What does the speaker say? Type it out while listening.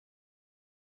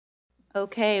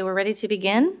Okay, we're ready to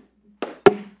begin.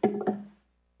 I'd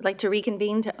like to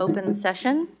reconvene to open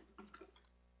session.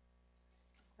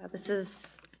 This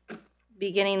is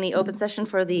beginning the open session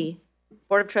for the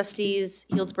Board of Trustees,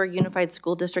 Healdsburg Unified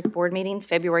School District Board meeting,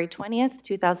 February 20th,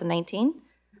 2019.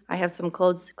 I have some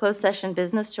closed session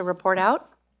business to report out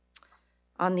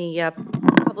on the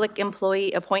public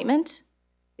employee appointment.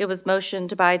 It was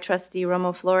motioned by Trustee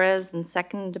Romo Flores and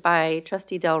seconded by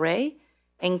Trustee Del Rey,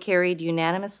 and carried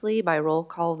unanimously by roll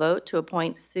call vote to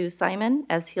appoint Sue Simon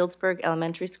as Healdsburg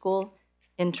Elementary School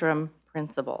interim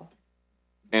principal.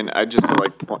 And I'd just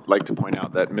like to point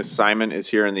out that Miss Simon is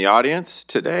here in the audience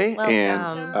today. Welcome.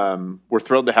 And we're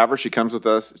thrilled to have her. She comes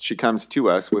to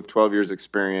us with 12 years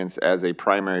experience as a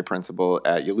primary principal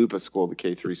at Yalupa School, the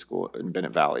K-3 school in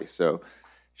Bennett Valley. So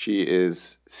she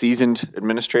is seasoned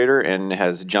administrator and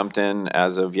has jumped in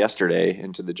as of yesterday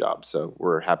into the job. So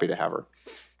we're happy to have her.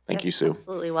 Thank you, Sue.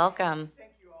 Absolutely. Welcome.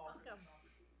 Thank you all.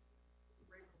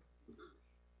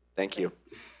 Thank you.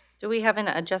 Do we have any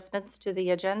adjustments to the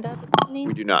agenda this evening?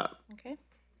 We do not. Okay.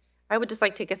 I would just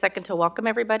like to take a second to welcome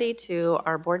everybody to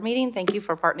our board meeting. Thank you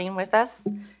for partnering with us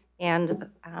and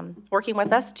working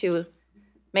with us to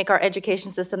make our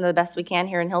education system the best we can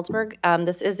here in Healdsburg.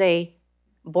 This is a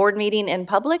board meeting in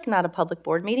public, not a public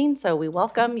board meeting, so we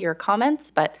welcome your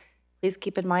comments, but please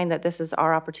keep in mind that this is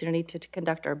our opportunity to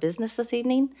conduct our business this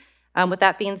evening. With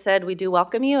that being said, we do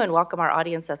welcome you and welcome our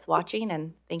audience that's watching,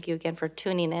 and thank you again for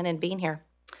tuning in and being here.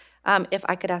 If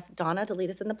I could ask Donna to lead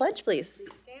us in the pledge, please.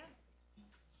 Please stand.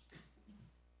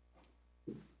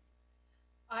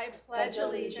 I pledge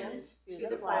allegiance to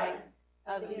the flag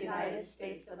of the United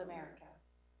States of America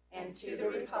and to the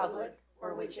republic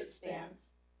for which it stands,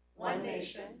 one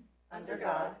nation, under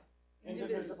God,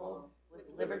 indivisible, with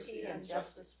liberty and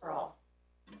justice for all.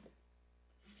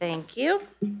 Thank you.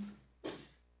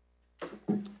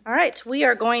 All right, we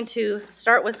are going to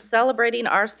start with celebrating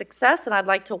our success, and I'd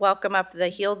like to welcome up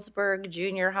the Healdsburg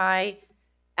Junior High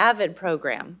AVID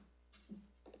program.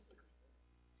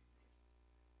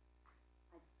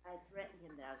 I threatened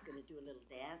him that I was going to do a little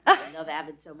dance. I love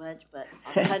AVID so much, but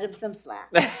I'll cut him some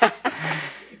slack.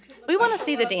 We want to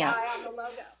see the dance. on the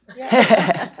logo.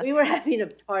 Yeah. We were having a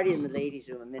party in the ladies'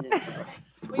 room a minute ago.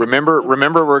 Remember,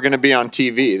 we're going to be on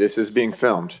TV. This is being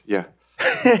filmed. Yeah.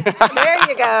 There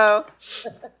you go.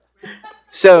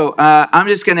 So I'm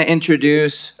just going to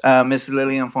introduce Miss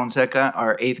Lillian Fonseca,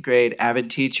 our 8th grade AVID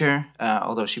teacher,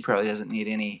 although she probably doesn't need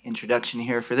any introduction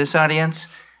here for this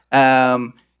audience.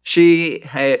 She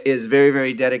is very,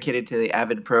 very dedicated to the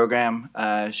AVID program.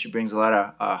 She brings a lot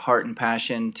of heart and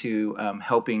passion to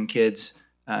helping kids,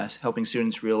 helping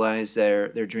students realize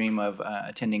their dream of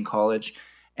attending college.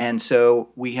 And so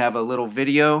we have a little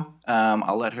video.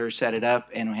 I'll let her set it up,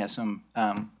 and we have some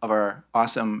of our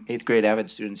awesome 8th grade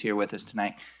AVID students here with us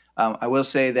tonight. I will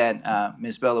say that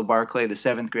Ms. Bella Barclay, the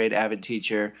 7th grade AVID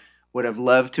teacher, would have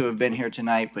loved to have been here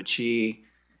tonight, but she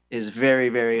is very,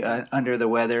 very under the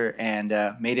weather and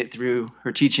made it through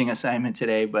her teaching assignment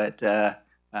today, but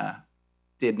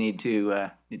did need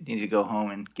to go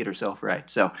home and get herself right.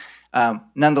 So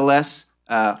nonetheless,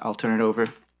 I'll turn it over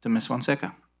to Ms.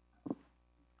 Fonseca.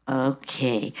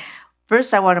 Okay.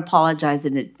 First, I want to apologize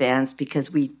in advance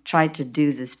because we tried to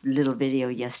do this little video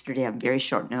yesterday on very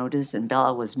short notice, and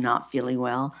Bella was not feeling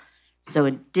well. So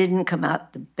it didn't come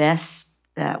out the best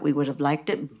that we would have liked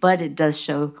it, but it does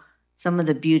show some of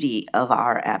the beauty of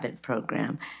our AVID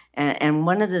program. And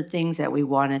one of the things that we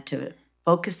wanted to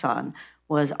focus on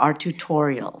was our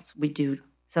tutorials. We do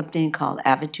something called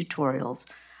AVID tutorials.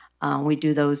 We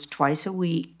do those twice a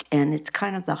week, and it's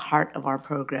kind of the heart of our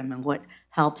program and what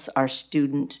helps our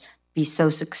students be so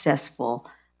successful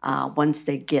once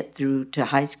they get through to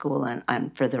high school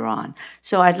and further on.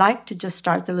 So I'd like to just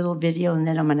start the little video, and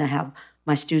then I'm going to have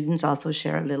my students also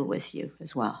share a little with you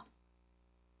as well.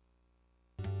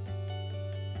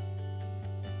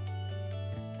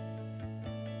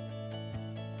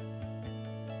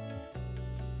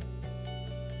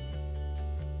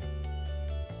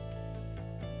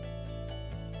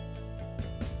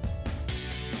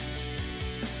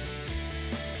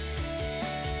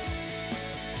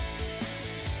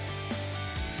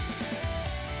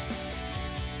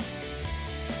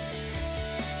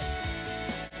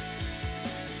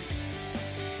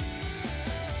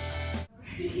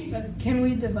 Can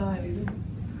we divide?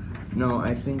 No,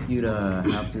 I think you'd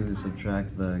have to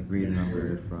subtract the greater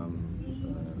number from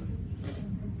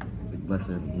the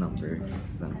lesser number.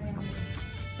 That makes sense.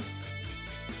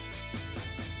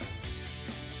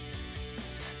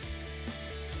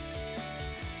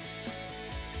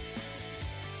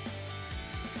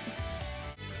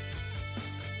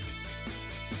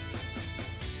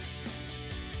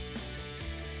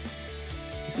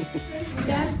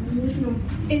 step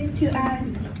is to add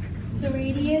the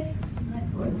radius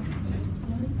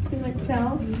to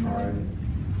itself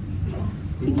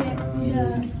to get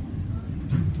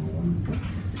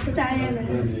the diameter.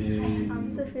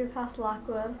 I'm Sophia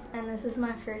Paslakwa, and this is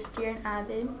my first year in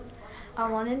AVID. I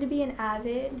wanted to be an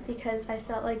AVID because I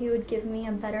felt like it would give me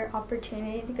a better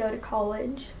opportunity to go to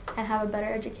college and have a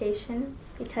better education,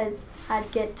 because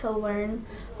I'd get to learn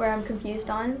where I'm confused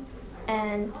on,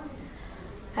 and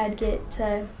I'd get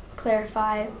to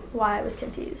clarify why I was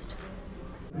confused.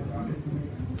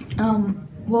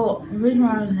 Well, the reason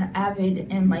why I was avid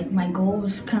and like my goal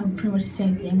was kind of pretty much the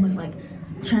same thing, was like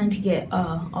trying to get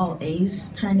all A's,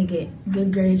 trying to get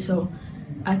good grades so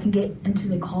I can get into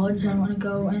the college I want to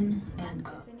go in. And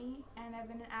I've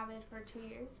been an AVID for 2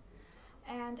 years.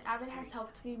 And AVID has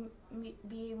helped me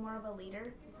be more of a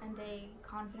leader and a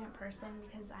confident person,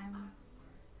 because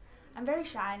I'm very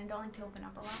shy and don't like to open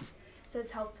up a lot. So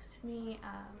it's helped me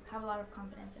have a lot of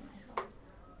confidence in myself.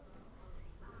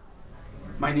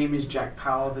 My name is Jack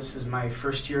Powell. This is my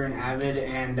first year in AVID,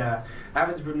 and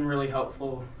AVID's been really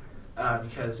helpful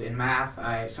because in math,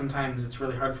 sometimes it's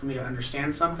really hard for me to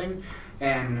understand something,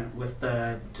 and with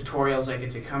the tutorials I get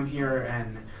to come here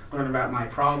and learn about my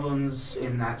problems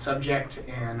in that subject,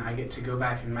 and I get to go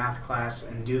back in math class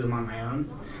and do them on my own.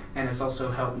 And it's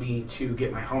also helped me to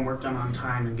get my homework done on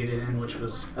time and get it in, which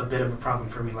was a bit of a problem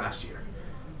for me last year.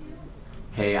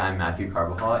 Hey, I'm Matthew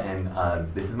Carbajal, and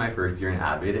this is my first year in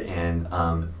AVID, and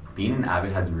being in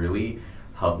AVID has really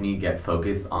helped me get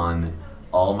focused on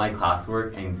all my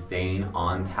classwork and staying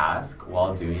on task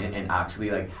while doing it, and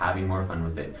actually like having more fun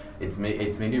with it. It's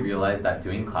made me realize that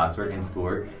doing classwork and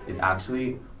schoolwork is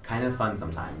actually kind of fun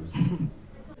sometimes.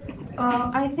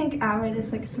 I think AVID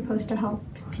is like supposed to help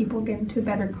people get into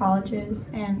better colleges,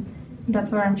 and that's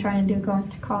what I'm trying to do, going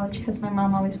to college, because my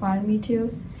mom always wanted me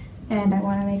to, and I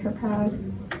want to make her proud.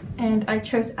 And I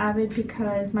chose AVID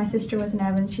because my sister was an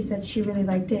AVID, and she said she really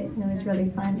liked it and it was really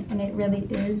fun, and it really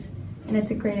is, and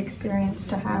it's a great experience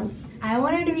to have. I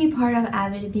wanted to be part of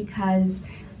AVID because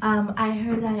I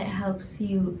heard that it helps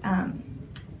you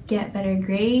get better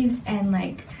grades and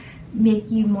like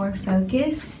make you more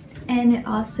focused, and it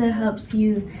also helps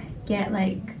you get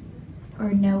like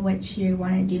or know what you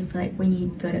want to do for like when you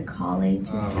go to college and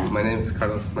stuff. My name is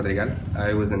Carlos Madrigal.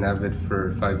 I was in AVID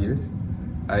for 5 years.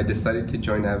 I decided to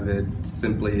join AVID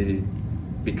simply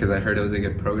because I heard it was a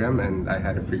good program and I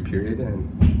had a free period,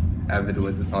 and AVID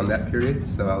was on that period,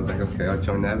 so I was like, okay, I'll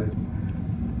join AVID.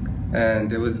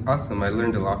 And it was awesome. I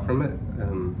learned a lot from it.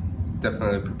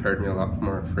 Definitely prepared me a lot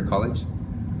more for college.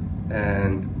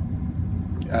 And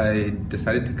I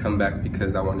decided to come back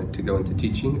because I wanted to go into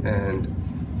teaching, and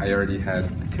I already had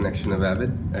the connection of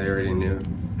AVID. I already knew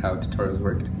how tutorials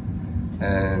worked,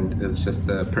 and it was just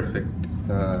a perfect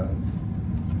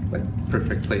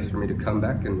place for me to come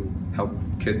back and help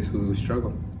kids who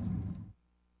struggle.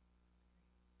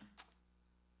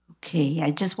 Okay, I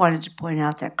just wanted to point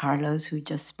out that Carlos, who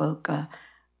just spoke,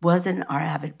 was in our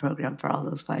AVID program for all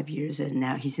those 5 years, and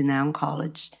now he's now in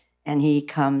college, and he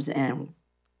comes and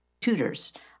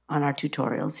tutors on our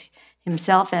tutorials.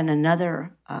 Himself and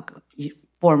another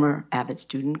former AVID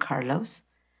student, Carlos,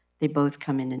 they both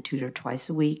come in and tutor twice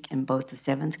a week in both the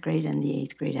 7th grade and the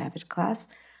 8th grade AVID class.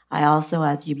 I also,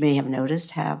 as you may have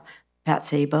noticed, have Pat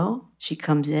Sabo. She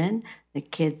comes in. The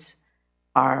kids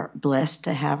are blessed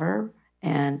to have her,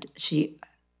 and she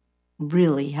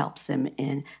really helps them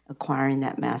in acquiring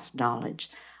that math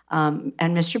knowledge. And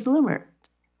Mr. Bloomer,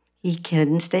 he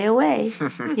couldn't stay away.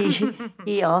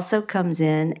 He also comes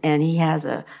in, and he has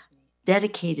a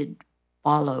dedicated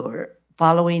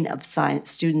following of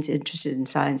science students interested in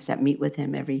science that meet with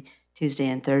him every Tuesday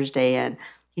and Thursday. And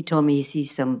he told me he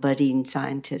sees some budding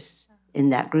scientists in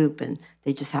that group, and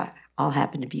they just all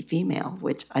happen to be female,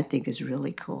 which I think is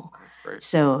really cool. That's great.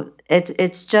 So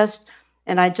it's just,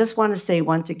 and I just want to say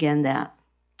once again that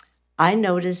I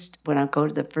noticed when I go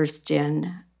to the first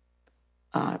gen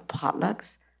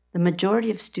potlucks, the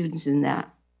majority of students in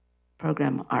that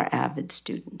program are AVID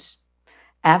students.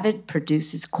 AVID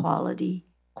produces quality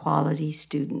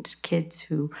students, kids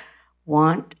who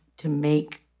want to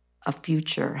make a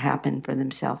future happen for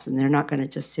themselves, and they're not going to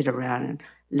just sit around and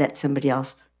let somebody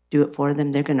else do it for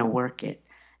them. They're going to work it,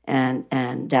 and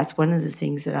that's one of the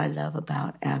things that I love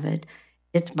about AVID.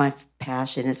 It's my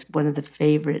passion. It's one of the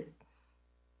favorite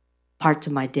parts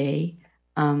of my day.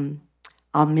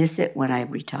 I'll miss it when I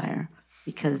retire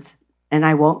and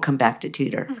I won't come back to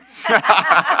tutor.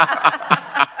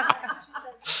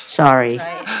 Sorry,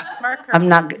 I'm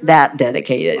not that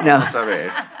dedicated. No.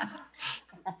 Sorry.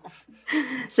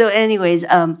 So anyways,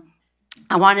 I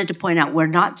wanted to point out we're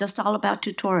not just all about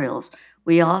tutorials.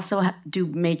 We also do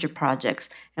major projects.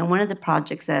 And one of the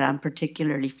projects that I'm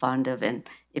particularly fond of, and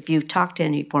if you talk to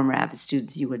any former Avid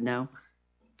students, you would know,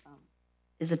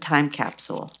 is a time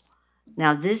capsule.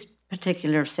 Now, this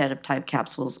particular set of time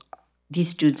capsules, these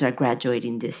students are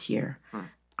graduating this year.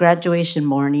 Graduation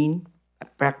morning,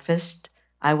 at breakfast,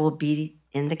 I will be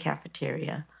in the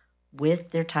cafeteria with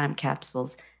their time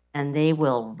capsules, and they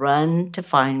will run to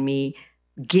find me,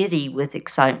 giddy with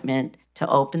excitement, to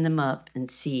open them up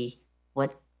and see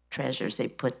what treasures they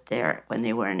put there when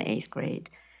they were in 8th grade.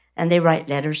 And they write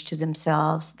letters to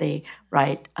themselves. They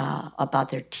write about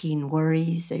their teen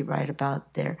worries. They write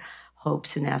about their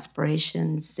hopes and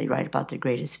aspirations. They write about their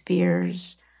greatest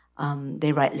fears.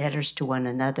 They write letters to one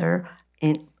another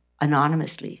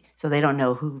anonymously, so they don't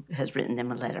know who has written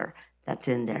them a letter that's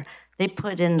in there. They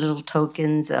put in little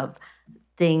tokens of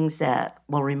things that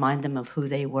will remind them of who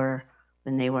they were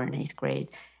when they were in 8th grade.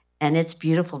 And it's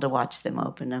beautiful to watch them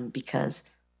open them, because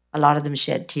a lot of them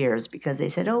shed tears because they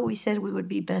said, oh, we said we would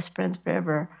be best friends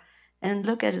forever. And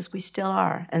look at us, we still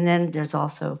are. And then there's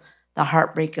also the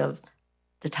heartbreak of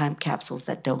the time capsules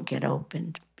that don't get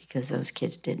opened because those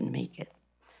kids didn't make it.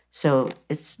 So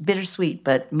it's bittersweet,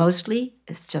 but mostly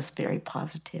it's just very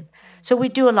positive. So we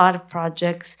do a lot of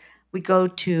projects. We go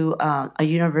to a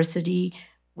university.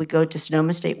 We go to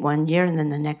Sonoma State one year, and then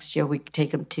the next year we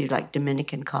take them to like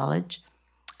Dominican College.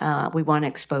 We want to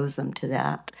expose them to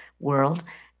that world.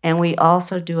 And we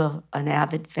also do an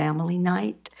Avid family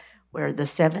night where the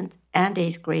 7th and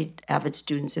 8th grade Avid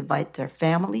students invite their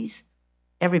families,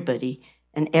 everybody,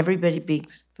 and everybody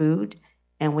brings food.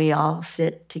 And we all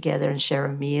sit together and share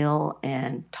a meal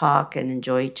and talk and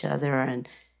enjoy each other. And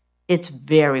it's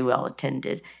very well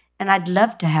attended. And I'd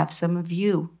love to have some of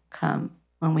you come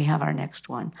when we have our next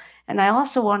one. And I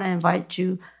also want to invite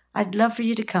you, I'd love for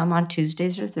you to come on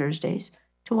Tuesdays or Thursdays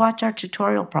to watch our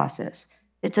tutorial process.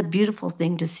 It's a beautiful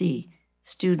thing to see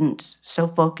students so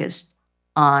focused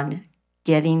on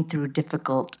getting through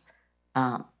difficult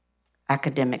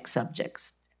academic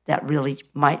subjects that really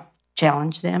might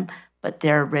challenge them, but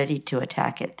they're ready to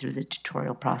attack it through the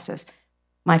tutorial process.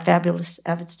 My fabulous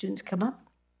Avid students, come up.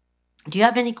 Do you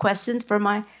have any questions for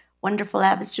my wonderful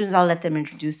Avid students? I'll let them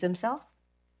introduce themselves.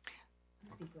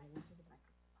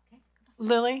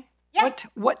 Lily, yeah.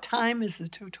 What time is the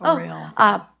tutorial?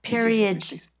 Period.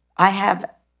 I have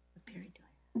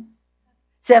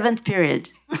 7th period.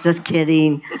 Just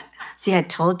kidding. See, I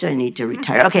told you I need to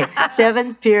retire. Okay,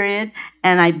 7th period,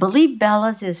 and I believe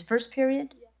Bella's is 1st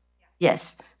period?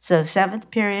 Yes, so 7th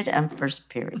period and 1st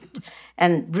period.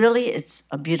 And really, it's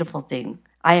a beautiful thing.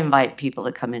 I invite people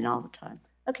to come in all the time.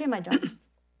 Okay, my darling.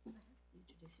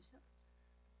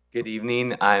 Good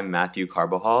evening, I'm Matthew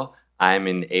Carbajal. I'm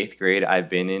in 8th grade. I've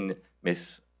been in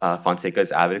Miss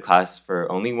Fonseca's Avid class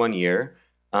for only 1 year.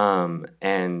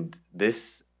 And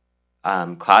this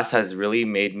class has really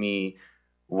made me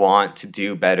want to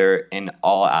do better in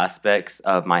all aspects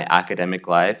of my academic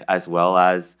life, as well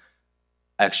as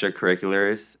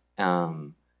extracurriculars,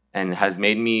 and has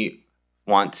made me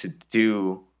want to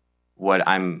do what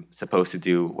I'm supposed to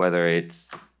do, whether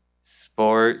it's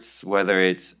sports, whether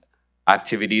it's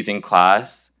activities in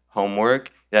class,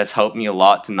 homework. It has helped me a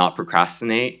lot to not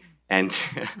procrastinate and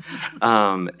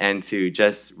and to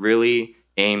just really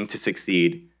aim to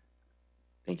succeed.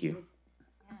 Thank you.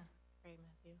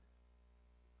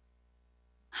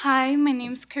 Hi, my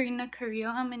name's Karina Carrillo.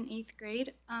 I'm in 8th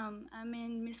grade. I'm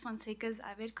in Miss Fonseca's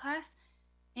Avid class,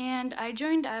 and I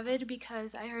joined Avid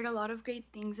because I heard a lot of great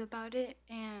things about it,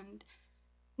 and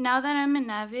now that I'm in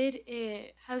Avid,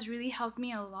 it has really helped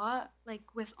me a lot,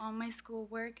 like with all my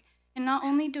schoolwork. And not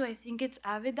only do I think it's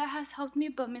Avid that has helped me,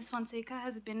 but Miss Fonseca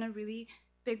has been a really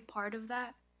big part of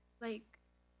that. Like,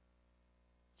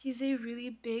 she's a really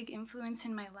big influence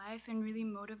in my life and really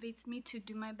motivates me to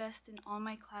do my best in all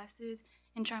my classes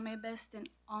and try my best in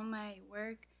all my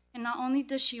work. And not only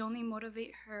does she only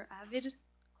motivate her Avid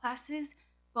classes,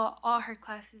 but all her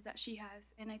classes that she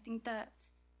has. And I think that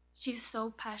she's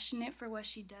so passionate for what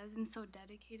she does and so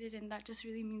dedicated, and that just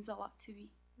really means a lot to me.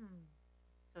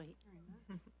 Sweet.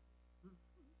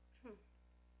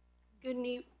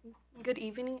 Good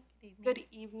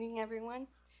evening, everyone.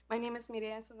 My name is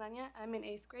Mireya Saldana. I'm in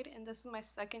 8th grade, and this is my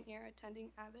 2nd year attending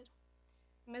Avid.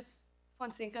 Miss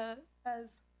Fonseca,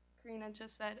 as Karina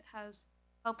just said, has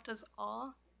helped us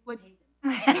all with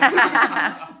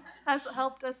has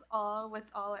helped us all with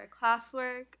all our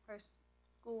classwork, our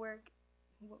schoolwork.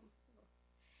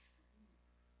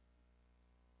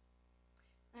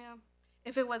 Yeah.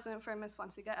 If it wasn't for Miss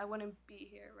Fonseca, I wouldn't be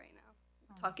here right now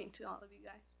talking to all of you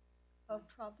guys.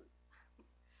 Probably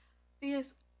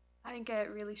because I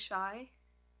get really shy,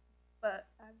 but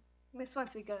Miss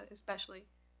Fonseca especially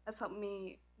has helped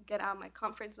me get out of my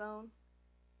comfort zone,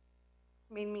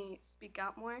 made me speak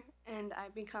out more, and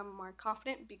I've become more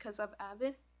confident because of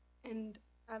Avid. And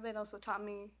Avid also taught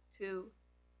me to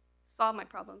solve my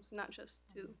problems, not just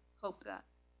to hope that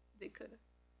they could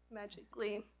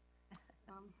magically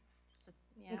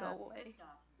go away.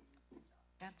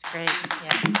 That's great.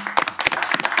 Yeah.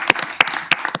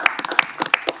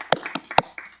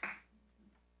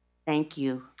 Thank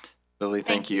you. Lily,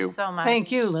 thank you. so much.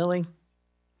 Thank you, Lily.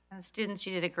 And the students,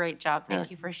 you did a great job.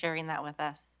 Thank you for sharing that with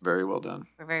us. Very well done.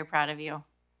 We're very proud of you. All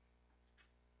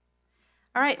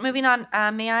right, moving on.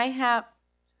 May I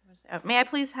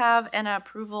please have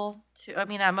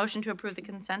a motion to approve the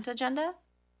consent agenda?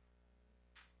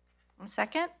 A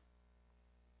second?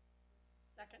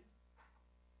 Second.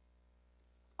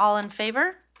 All in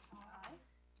favor?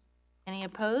 Any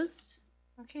opposed?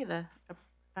 Okay, the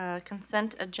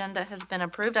consent agenda has been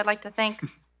approved. I'd like to thank.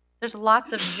 There's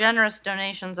lots of generous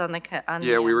donations on the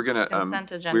We were gonna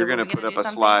consent agenda. we were gonna put up do a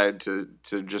something? slide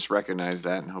to just recognize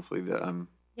that, and hopefully the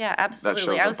Yeah, absolutely.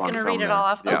 shows I up was on going to film read it there. all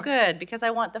off. Yeah. Oh, good, because I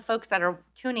want the folks that are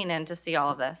tuning in to see all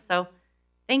of this. So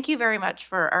thank you very much.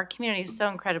 For our community is so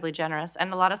incredibly generous,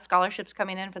 and a lot of scholarships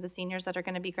coming in for the seniors that are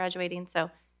going to be graduating.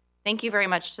 So thank you very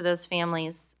much to those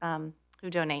families who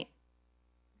donate.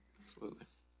 Absolutely.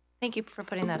 Thank you for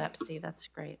putting that up, Steve. That's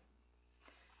great.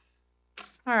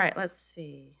 All right, let's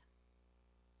see.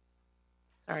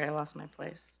 Sorry, I lost my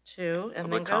place. 2, and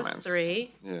Public then goes comments.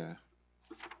 3. Yeah.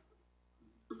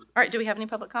 All right, do we have any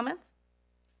public comments?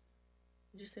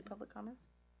 Did you say public comments?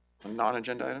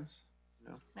 Non-agenda items?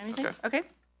 No. Anything? Okay.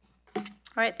 All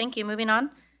right, thank you. Moving on.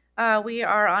 We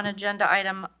are on agenda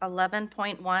item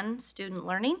 11.1, student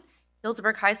learning,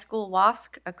 Hillsburg High School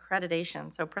WASC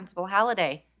accreditation. So Principal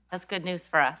Halliday has good news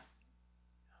for us.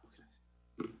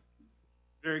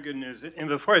 Very good news. And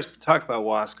before I talk about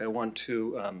WASC, I want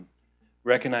to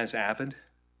recognize Avid.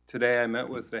 Today I met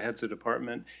with the heads of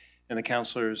department and the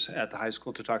counselors at the high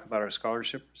school to talk about our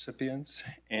scholarship recipients,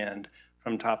 and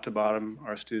from top to bottom,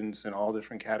 our students in all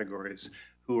different categories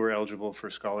who are eligible for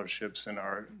scholarships, and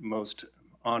our most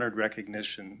honored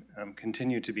recognition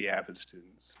continue to be Avid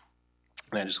students.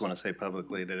 And I just want to say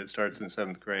publicly that it starts in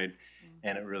 7th grade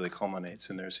and it really culminates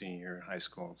in their senior year in high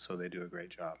school, so they do a great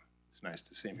job. It's nice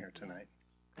to see them here tonight.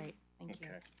 Great, thank you.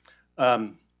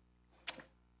 Okay.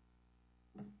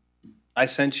 I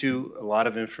sent you a lot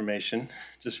of information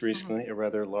just recently, a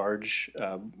rather large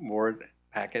board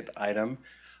packet item.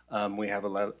 We have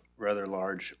a rather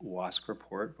large WASC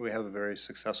report, but we have a very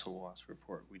successful WASC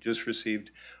report. We just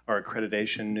received our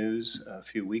accreditation news a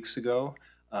few weeks ago.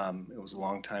 It was a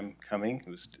long time coming. It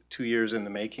was 2 years in the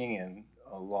making and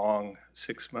a long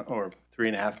 6 months or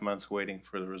 3.5 months waiting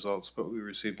for the results, but we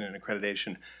received an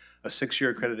accreditation, a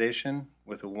 6-year accreditation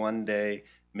with a 1-day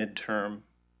midterm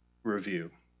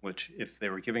review, which if they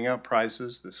were giving out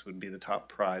prizes, this would be the top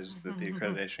prize that the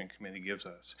accreditation committee gives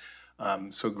us.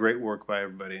 So great work by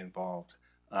everybody involved.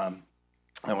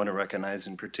 I want to recognize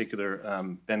in particular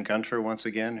Ben Gunter once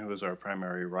again, who is our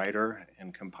primary writer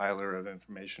and compiler of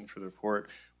information for the report,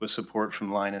 with support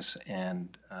from Linus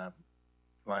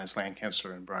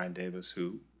Lancaster and Brian Davis,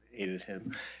 who aided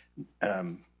him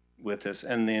with this,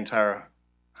 and the entire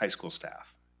high school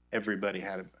staff. Everybody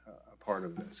had a part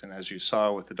of this, and as you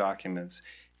saw with the documents,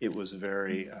 it was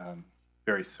very,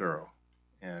 very thorough,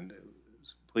 and it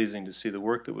was pleasing to see the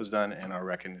work that was done and our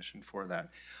recognition for that.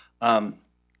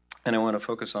 And I want to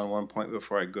focus on one point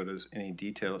before I go to any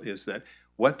detail, is that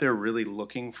what they're really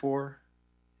looking for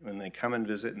when they come and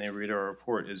visit and they read our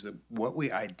report is that what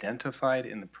we identified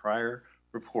in the prior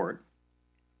report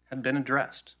had been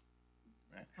addressed.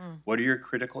 Right? What are your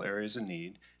critical areas of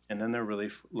need? And then they're really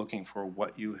looking for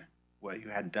what you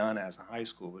had done as a high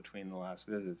school between the last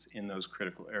visits in those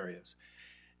critical areas.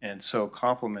 And so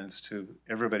compliments to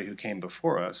everybody who came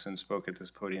before us and spoke at this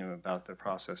podium about the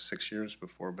process 6 years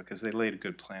before, because they laid a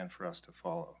good plan for us to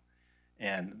follow.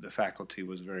 And the faculty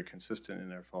was very consistent in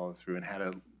their follow through and had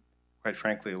quite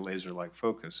frankly, a laser-like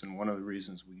focus. And one of the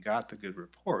reasons we got the good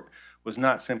report was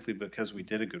not simply because we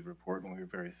did a good report and we were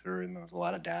very thorough and there was a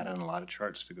lot of data and a lot of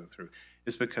charts to go through.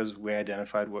 It's because we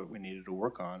identified what we needed to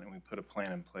work on and we put a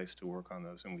plan in place to work on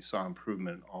those, and we saw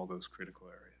improvement in all those critical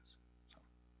areas. So,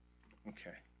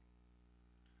 okay.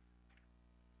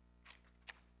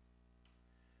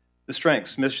 The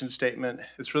strengths, mission statement,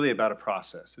 it's really about a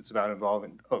process. It's about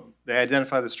involving, they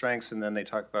identify the strengths and then they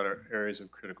talk about our areas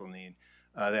of critical need.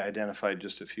 They identified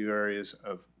just a few areas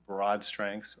of broad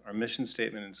strengths. Our mission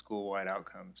statement and school-wide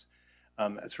outcomes.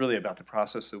 It's really about the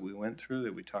process that we went through,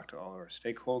 that we talked to all of our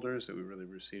stakeholders, that we really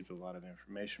received a lot of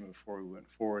information before we went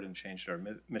forward and changed our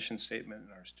mission statement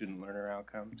and our student learner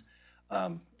outcomes.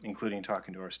 including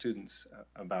talking to our students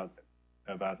about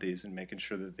these and making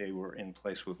sure that they were in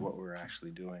place with what we were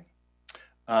actually doing.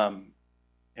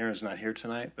 Aaron's not here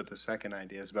tonight, but the second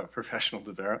idea is about professional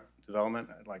development.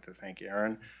 I'd like to thank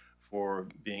Aaron for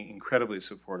being incredibly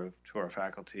supportive to our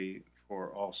faculty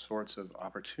for all sorts of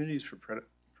opportunities for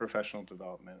professional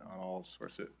development on all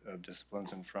sorts of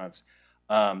disciplines and fronts.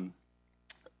 The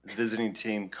visiting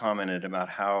team commented about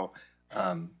how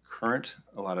current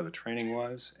a lot of the training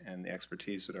was and the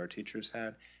expertise that our teachers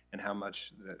had, and how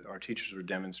much that our teachers would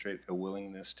demonstrate a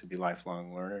willingness to be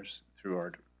lifelong learners through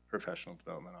our professional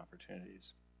development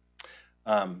opportunities.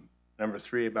 Number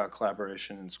 3, about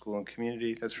collaboration in school and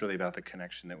community. That's really about the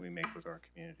connection that we make with our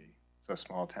community. It's a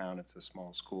small town, it's a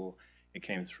small school. It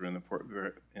came through in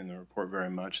the report very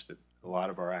much that a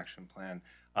lot of our action plan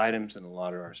items and a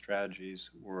lot of our strategies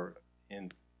were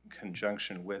in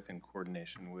conjunction with and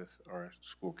coordination with our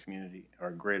school community,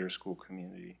 our greater school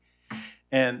community.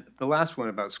 And the last one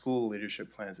about school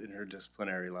leadership plans,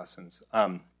 interdisciplinary lessons.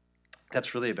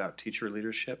 That's really about teacher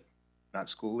leadership, not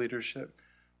school leadership,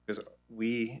 because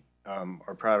we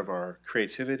are proud of our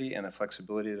creativity and the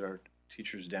flexibility that our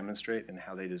teachers demonstrate in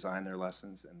how they design their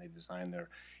lessons and they design their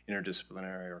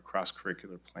interdisciplinary or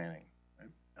cross-curricular planning.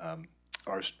 Right?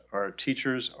 Our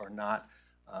teachers are not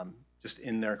just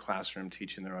in their classroom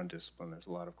teaching their own discipline. There's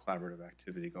a lot of collaborative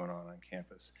activity going on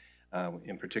campus.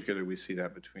 In particular, we see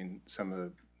that between some of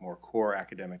the more core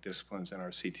academic disciplines in our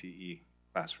CTE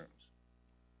classrooms.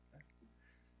 Okay.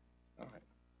 All right.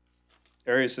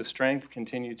 Areas of strength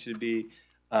continue to be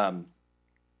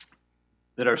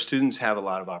that our students have a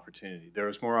lot of opportunity. There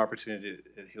is more opportunity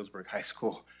at Healdsburg High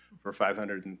School for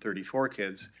 534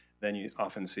 kids than you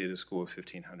often see at a school of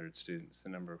 1,500 students, the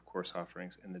number of course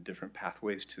offerings and the different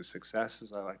pathways to success,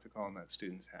 as I like to call them, that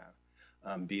students have.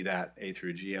 Be that A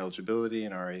through G eligibility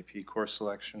in our AP course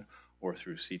selection, or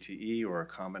through CTE, or a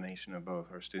combination of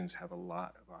both. Our students have a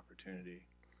lot of opportunity.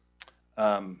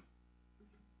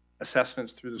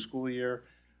 Assessments through the school year.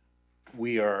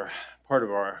 We are, part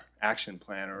of our action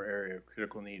plan or area of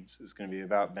critical needs is going to be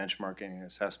about benchmarking and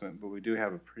assessment, but we do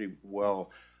have a pretty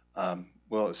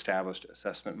well-established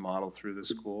assessment model through the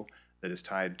school that is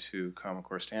tied to Common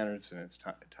Core standards and it's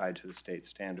tied to the state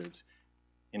standards,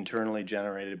 internally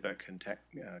generated but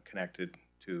connected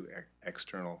to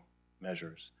external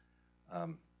measures.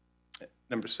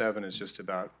 Number 7 is just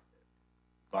about,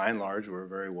 by and large, we're a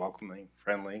very welcoming,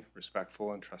 friendly,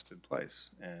 respectful, and trusted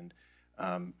place. And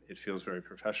it feels very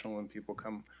professional when people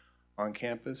come on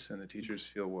campus and the teachers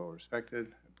feel well respected.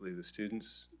 I believe the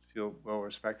students feel well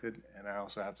respected. And I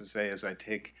also have to say, as I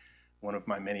take one of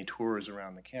my many tours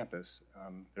around the campus,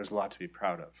 there's a lot to be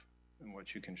proud of and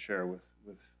what you can share with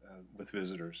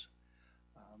visitors.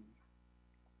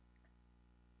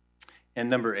 And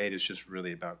number 8 is just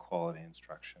really about quality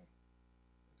instruction.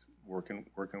 It's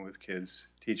working with kids,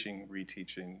 teaching,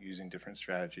 reteaching, using different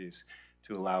strategies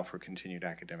to allow for continued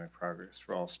academic progress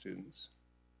for all students.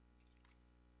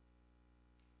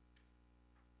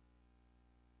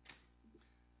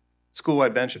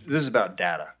 School-wide bench, this is about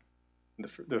data.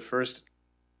 The first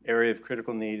area of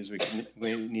critical need is we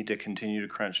need to continue to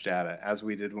crunch data, as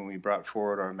we did when we brought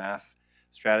forward our math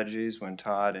strategies when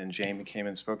Todd and Jamie came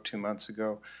and spoke 2 months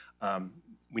ago.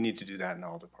 We need to do that in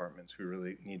all departments. We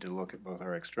really need to look at both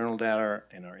our external data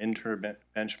and our internal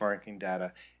benchmarking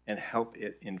data and help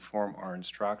it inform our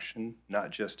instruction,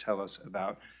 not just tell us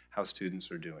about how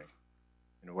students are doing.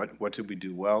 You know, what did we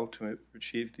do well to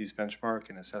achieve these benchmark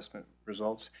and assessment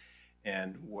results,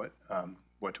 and what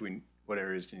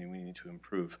areas do we need to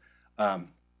improve?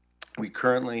 We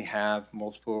currently have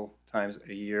multiple times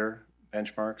a year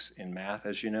benchmarks in math,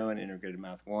 as you know, in Integrated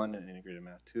Math 1 and Integrated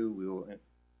Math 2. We will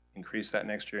increase that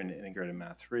next year in Integrated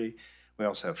Math 3. We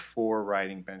also have 4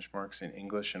 writing benchmarks in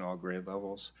English in all grade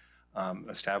levels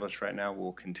established right now.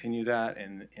 We'll continue that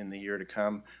in the year to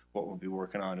come. What we'll be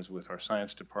working on is with our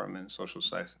science department and social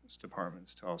science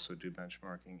departments to also do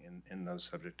benchmarking in those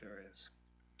subject areas.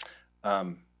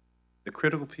 The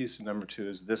critical piece of number 2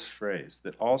 is this phrase,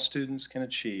 that all students can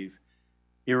achieve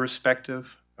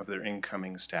irrespective of their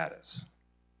incoming status.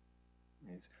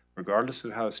 Regardless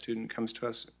of how a student comes to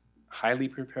us, highly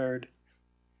prepared,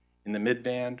 in the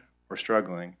mid-band, or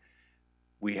struggling,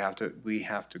 we have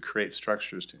to create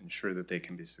structures to ensure that they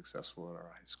can be successful at our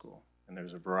high school. And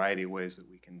there's a variety of ways that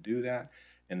we can do that,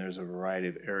 and there's a variety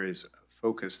of areas of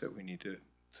focus that we need to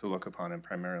look upon, and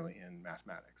primarily in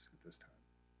mathematics at this time.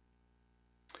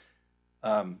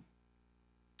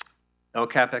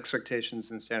 LCAP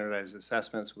expectations and standardized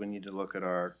assessments, we need to look at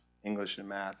our English and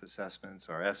math assessments,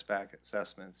 our SBAC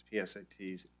assessments,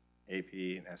 PSATs, AP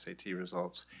and SAT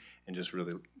results, and just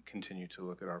really continue to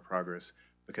look at our progress.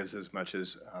 Because as much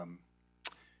as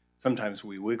sometimes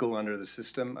we wiggle under the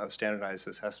system of standardized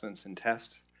assessments and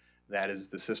tests, that is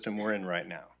the system we're in right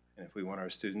now. And if we want our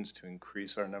students to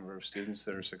increase our number of students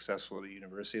that are successful at a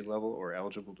university level or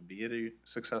eligible to be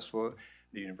successful at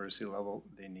the university level,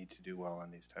 they need to do well on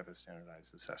these type of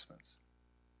standardized assessments.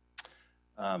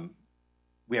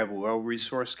 We have a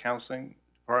well-resourced counseling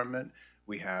department.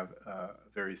 We have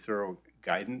very thorough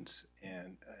guidance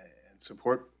and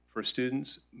support for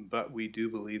students, but we do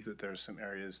believe that there are some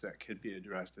areas that could be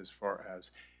addressed as far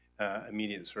as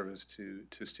immediate service to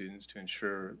students to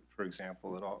ensure, for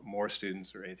example, that more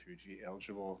students are A through G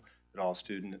eligible, that all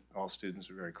students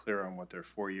are very clear on what their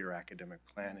 4-year academic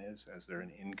plan is as they're an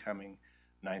incoming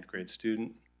 9th grade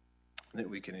student, that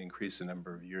we can increase the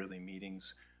number of yearly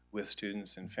meetings with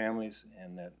students and families,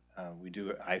 and that we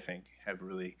do, I think, have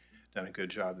really done a good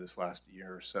job this last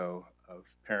year or so of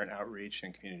parent outreach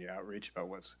and community outreach about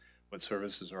what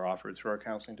services are offered through our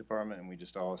counseling department, and we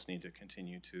just always need to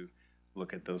continue to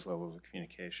look at those levels of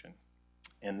communication.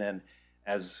 And then,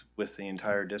 as with the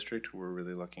entire district, we're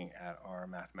really looking at our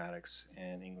mathematics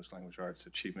and English language arts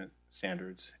achievement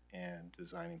standards and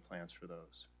designing plans for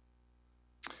those.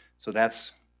 So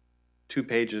that's 2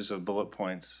 pages of bullet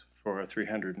points for a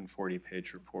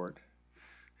 340-page report.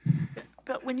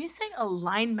 But when you say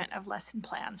alignment of lesson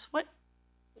plans, what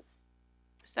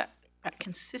is that? About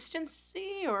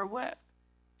consistency, or what?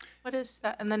 What is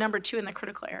that? And the number 2 in the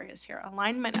critical areas here,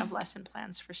 alignment of lesson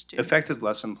plans for students. Effective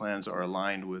lesson plans are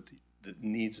aligned with the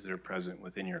needs that are present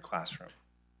within your classroom.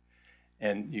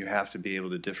 And you have to be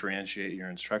able to differentiate your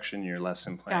instruction, your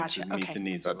lesson plans to meet the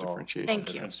needs of all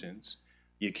different students.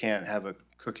 You can't have a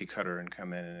cookie cutter and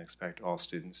come in and expect all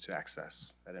students to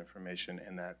access that information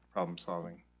and that problem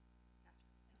solving.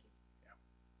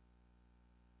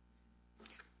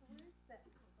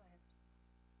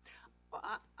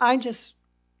 I just,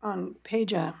 on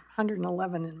page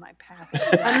 111 in my packet,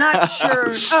 I'm not sure,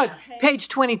 oh, it's page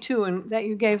 22 and that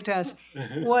you gave to us,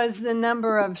 was the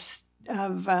number of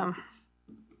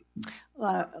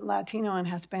Latino and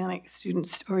Hispanic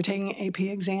students who are taking AP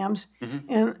exams.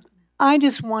 And I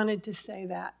just wanted to say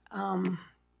that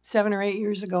 7 or 8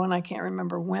 years ago, and I can't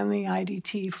remember when the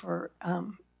IDT for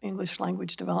English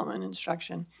language development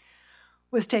instruction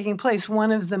was taking place,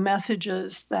 one of the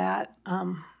messages that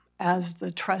as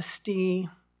the trustee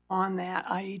on that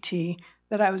IET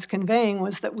that I was conveying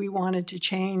was that we wanted to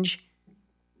change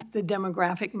the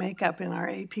demographic makeup in our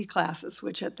AP classes,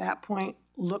 which at that point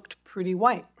looked pretty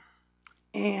white.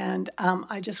 And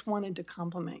I just wanted to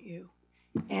compliment you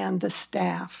and the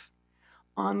staff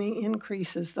on the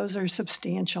increases. Those are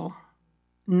substantial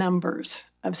numbers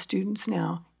of students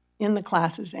now in the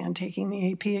classes and taking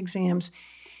the AP exams.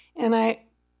 And I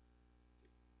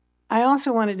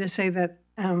also wanted to say that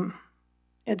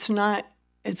it's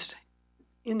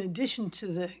in addition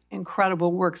to the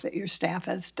incredible work that your staff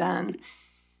has done.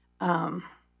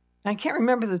 I can't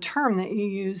remember the term that you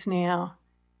use now,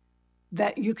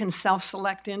 that you can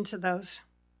self-select into those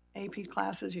AP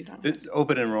classes. You don't. It's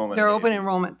open enrollment. They're open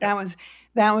enrollment. That was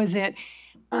it.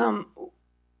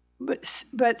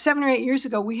 But 7 or 8 years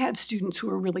ago, we had students who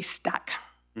were really stuck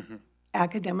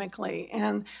academically,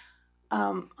 and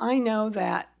I know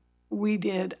that we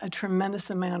did a tremendous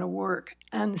amount of work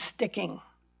unsticking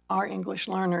our English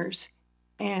learners,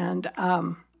 and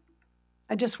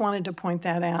I just wanted to point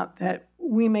that out, that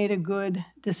we made a good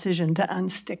decision to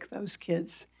unstick those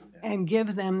kids and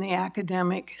give them the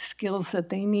academic skills that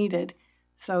they needed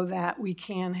so that we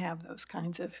can have those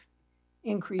kinds of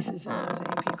increases in those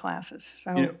AP classes.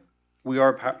 So, you know, we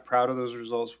are proud of those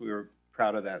results. We were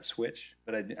proud of that switch,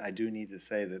 but I do need to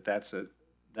say that that's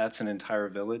an entire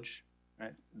village,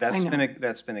 right?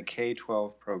 That's been a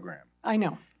K-12 program. I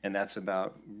know. And that's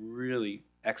about really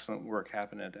excellent work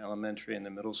happening at the elementary and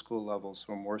the middle school level,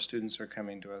 so more students are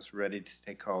coming to us ready to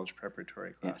take college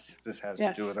preparatory classes. Yes. This has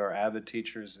to do with our AVID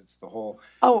teachers. It's the whole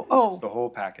it's the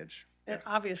whole package. It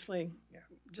obviously,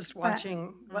 just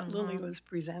watching what Lily was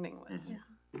presenting was.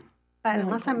 But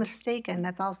unless I'm mistaken,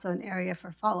 that's also an area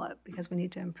for follow-up because we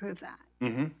need to improve that.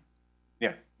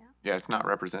 Yeah, it's not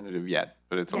representative yet,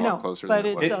 but it's a lot closer but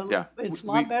than it was. It's a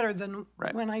lot better than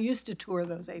when I used to tour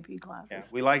those AP classes. Yeah,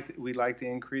 we like the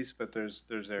increase, but there's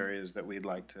areas that we'd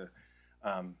like to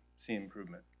see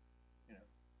improvement. You know,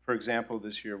 for example,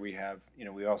 this year we have,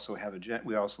 we also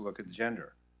look at the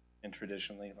gender, and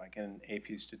traditionally, like in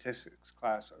AP statistics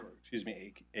class, or excuse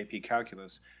me, AP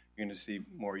calculus, you're going to see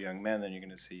more young men than you're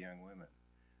going to see young women.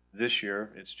 This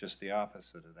year, it's just the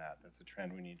opposite of that. That's a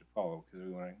trend we need to follow because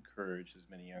we want to encourage as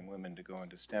many young women to go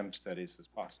into STEM studies as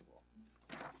possible.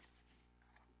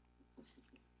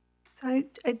 So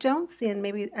I don't see, and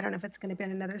maybe, I don't know if it's going to be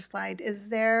on another slide, is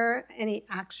there any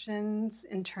actions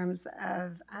in terms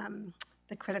of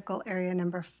the critical area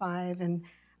number 5 and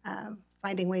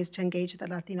finding ways to engage the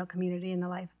Latino community in the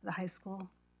life of the high school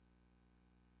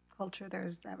culture?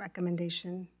 There's that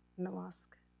recommendation in the WASC.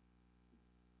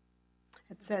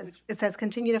 It says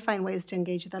continue to find ways to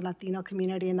engage the Latino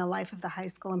community in the life of the high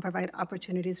school and provide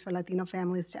opportunities for Latino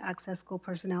families to access school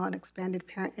personnel and expanded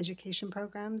parent education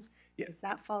programs. Yeah. Does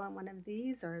that fall on one of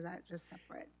these, or is that just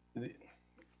separate?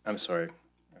 I'm sorry,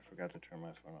 I forgot to turn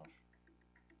my phone off.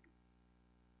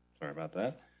 Sorry about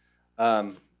that.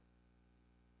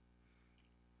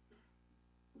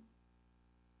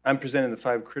 I'm presenting the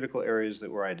 5 critical areas that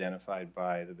were identified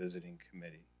by the visiting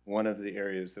committee. One of the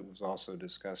areas that was also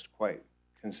discussed quite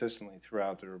consistently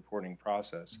throughout the reporting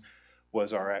process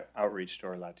was our outreach to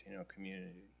our Latino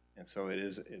community. And so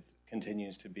it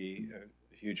continues to be a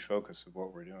huge focus of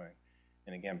what we're doing.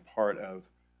 And again, part of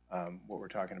what we're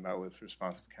talking about with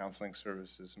responsive counseling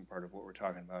services and part of what we're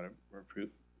talking about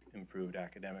improved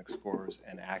academic scores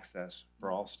and access for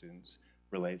all students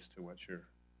relates to what you're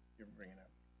bringing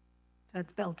up. So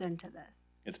it's built into this.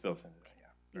 It's built into that, yeah,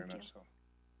 very much so.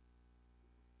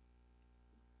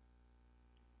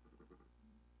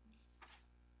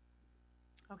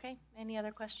 Okay, any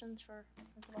other questions for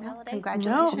Principal No, Halliday?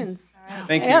 congratulations. All right.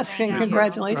 Thank you. Yes, and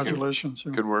congratulations. Congratulations.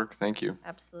 Good work. Thank you.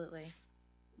 Absolutely.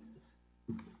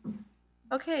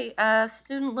 Okay,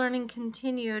 student learning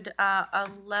continued,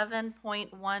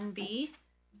 11.1B.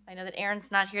 I know that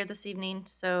Aaron's not here this evening,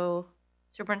 so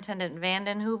Superintendent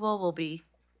Vanden Heuvel will be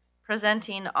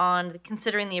presenting on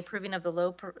considering the approving of the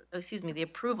the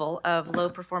approval of low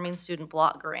performing student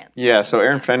block grants. Yeah, so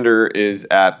Aaron Fender is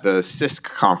at the CISC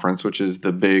conference, which is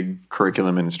the big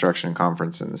curriculum and instruction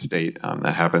conference in the state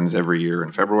that happens every year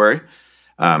in February.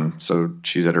 So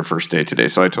she's at her first day today,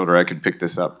 so I told her I could pick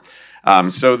this up.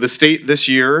 So the state this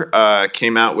year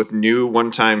came out with new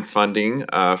one-time funding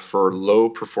for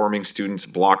low-performing students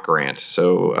block grant,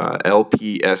 so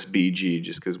LPSBG,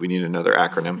 just because we need another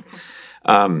acronym.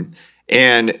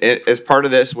 As part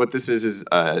of this, what this is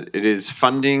it is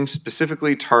funding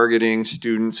specifically targeting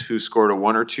students who scored a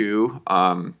 1 or 2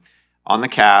 on the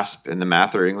CASP in the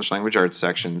math or English language arts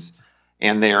sections,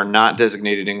 and they are not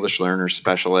designated English learners,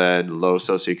 special ed, low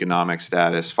socioeconomic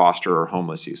status, foster, or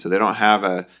homeless youth. So they don't have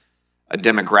a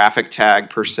demographic tag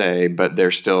per se, but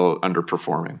they're still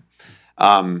underperforming.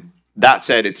 That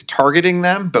said, it's targeting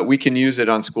them, but we can use it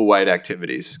on school-wide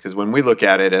activities because when we look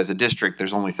at it as a district,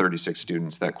 there's only 36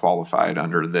 students that qualified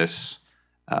under this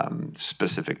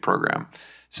specific program.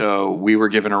 So we were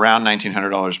given around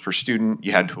 $1,900 per student.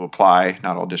 You had to apply.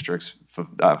 Not all districts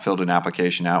filled an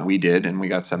application out. We did, and we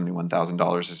got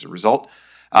 $71,000 as a result.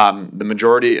 The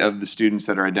majority of the students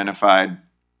that are identified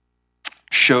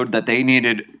showed that they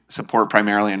needed support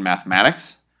primarily in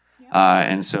mathematics.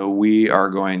 And so we are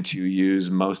going to use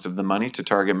most of the money to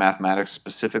target mathematics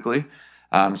specifically.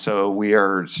 So we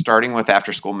are starting with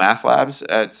after-school math labs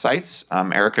at sites.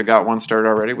 Erica got one started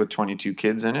already with 22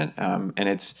 kids in it. And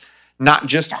it's not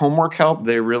just homework help.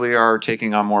 They really are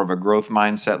taking on more of a growth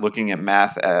mindset, looking at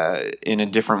math in a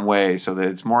different way so that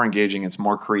it's more engaging, it's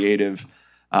more creative,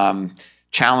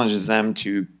 challenges them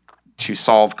to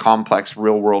solve complex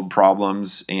real-world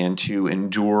problems and to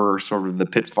endure sort of the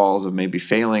pitfalls of maybe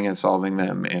failing at solving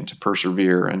them and to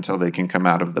persevere until they can come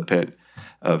out of the pit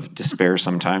of despair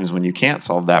sometimes when you can't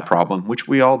solve that problem, which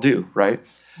we all do, right?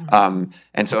 And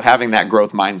so having that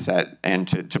growth mindset and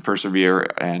to persevere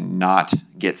and not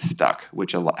get stuck,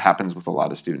 which happens with a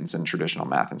lot of students in traditional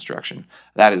math instruction.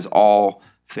 That is all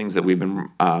things that we've been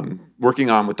working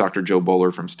on with Dr. Joe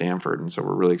Bowler from Stanford. And so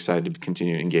we're really excited to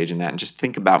continue to engage in that and just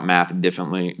think about math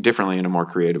differently in a more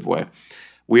creative way.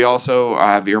 We also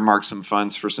have earmarked some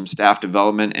funds for some staff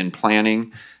development and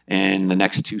planning in the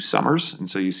next 2 summers. And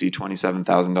so you see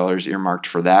 $27,000 earmarked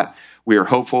for that. We are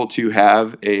hopeful to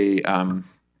have a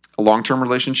long-term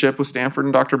relationship with Stanford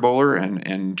and Dr. Bowler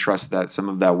and trust that some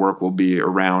of that work will be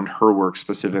around her work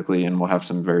specifically, and we'll have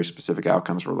some very specific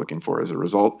outcomes we're looking for as a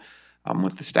result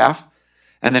with the staff.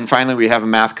 And then finally, we have a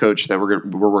math coach that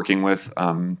we're working with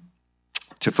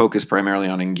to focus primarily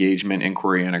on engagement,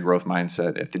 inquiry, and a growth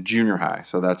mindset at the junior high.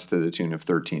 So that's to the tune of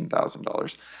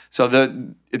 $13,000. So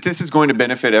this is going to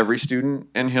benefit every student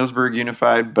in Hillsburg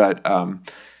Unified, but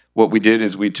what we did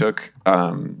is we took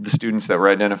the students that were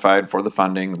identified for the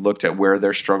funding, looked at where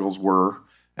their struggles were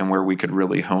and where we could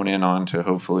really hone in on to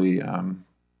hopefully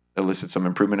elicit some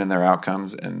improvement in their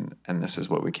outcomes, and this is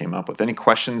what we came up with. Any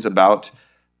questions about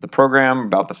the program,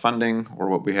 about the funding, or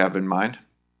what we have in mind?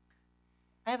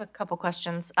 I have a couple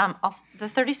questions. The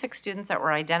 36 students that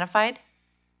were identified,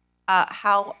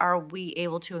 how are we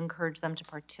able to encourage them to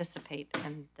participate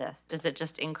in this? Is it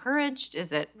just encouraged?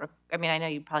 Is it, I mean, I know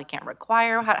you probably can't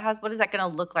require. What is that going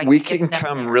to look like? We to get can them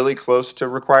come there? really close to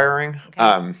requiring.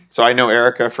 So I know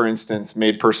Erica, for instance,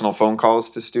 made personal phone calls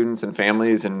to students and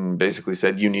families and basically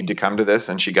said, you need to come to this.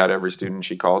 And she got every student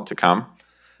she called to come.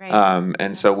 Right.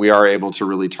 And so we are able to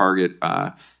really target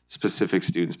specific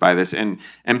students by this. And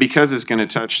because it's going to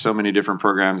touch so many different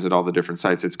programs at all the different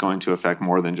sites, it's going to affect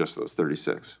more than just those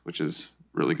 36, which is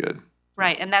really good.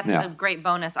 Right, and that's Yeah. a great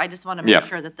bonus. I just want to make Yeah.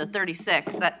 sure that the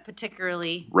 36 that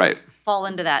particularly Right. fall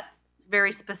into that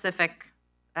very specific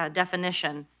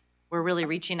definition, we're really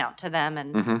reaching out to them.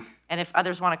 And if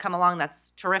others want to come along,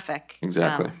 that's terrific.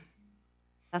 Exactly.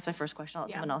 That's my first question. I'll let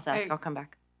Yeah, someone else ask. I'll come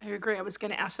back. I agree. I was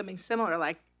going to ask something similar,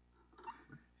 like,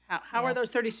 how are those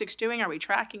 36 doing? Are we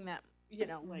tracking them? You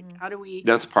know, like, how do we?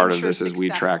 That's part of ensure this is we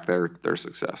success? track their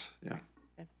success. Yeah.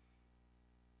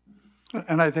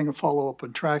 And I think a follow-up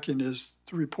on tracking is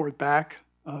to report back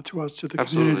to us, to the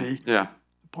Absolutely. community, Yeah.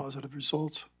 the positive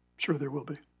results. I'm sure there will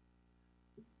be.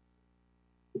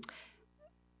 Go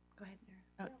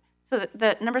ahead. So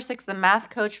the number 6, the math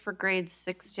coach for grades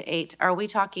 6 to 8. Are we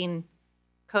talking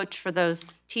coach for those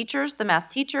teachers, the math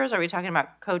teachers? Are we talking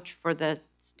about coach for the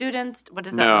students? What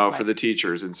does that No, look like? for the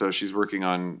teachers. And so she's working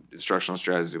on instructional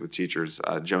strategy with teachers.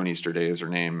 Joan Easterday is her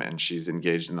name, and she's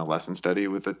engaged in the lesson study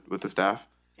with the staff.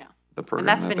 Yeah. The program And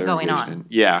that's that been they're going engaged on. in.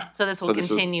 Yeah. So this will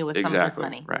continue with some of this exactly,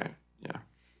 money. Right. Yeah.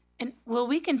 And will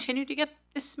we continue to get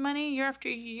this money year after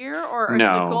year, or is the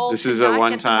No, goal this to is not a get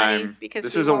one the money time. because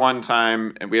This we is a won't- one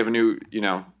time, and we have a new,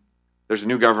 there's a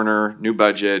new governor, new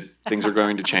budget. Things are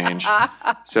going to change.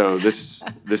 So this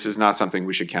is not something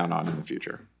we should count on in the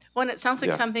future. Well, and it sounds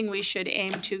like Yeah. something we should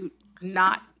aim to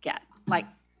not get. Like,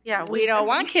 yeah, we don't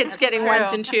want kids That's getting true.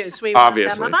 ones and twos. We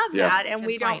Obviously, want them above yeah. that, and Good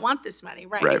we don't point. want this money.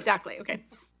 Right, Right. exactly. Okay.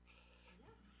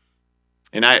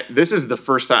 And this is the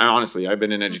first time, honestly, I've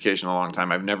been in education a long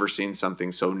time. I've never seen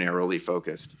something so narrowly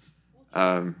focused.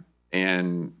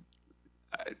 And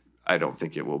I don't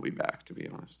think it will be back, to be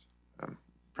honest.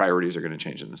 Priorities are going to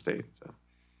change in the state. So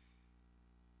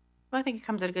Well, I think it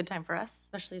comes at a good time for us,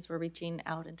 especially as we're reaching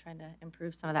out and trying to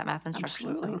improve some of that math instruction.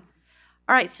 Absolutely. So.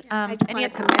 All right. I just want to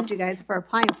commend you guys for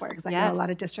applying for it because I know Yes. a lot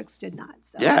of districts did not.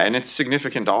 So. yeah, and it's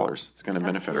significant dollars. It's going to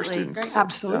benefit our Absolutely. students.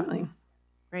 Absolutely.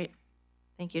 Great.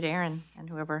 Thank you to Aaron and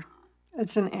whoever.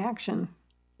 It's an action.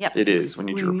 Yep. It is. We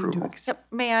need your We need to approval. Yep.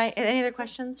 May I, any other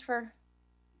questions for?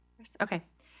 Okay.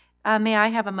 May I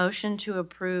have a motion to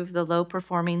approve the low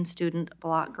performing student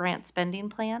block grant spending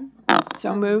plan?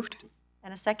 So moved.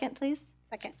 And a second, please?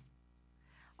 Second.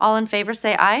 All in favor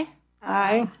say aye.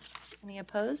 Aye. Any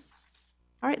opposed?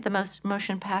 All right, the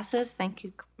motion passes. Thank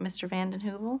you, Mr. Vanden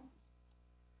Heuvel.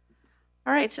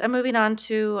 All right, moving on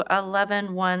to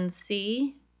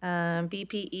 11.1C,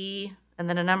 BPE, and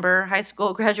then a number, high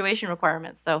school graduation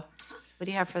requirements. So what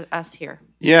do you have for us here?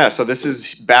 Yeah, so this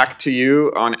is back to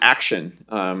you on action.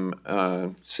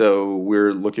 So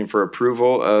we're looking for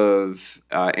approval of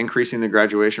increasing the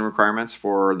graduation requirements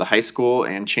for the high school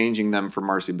and changing them for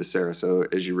Marcy Becerra. So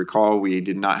as you recall, we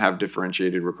did not have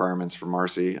differentiated requirements for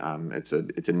Marcy. It's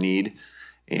a need.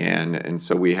 And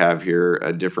so we have here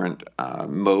a different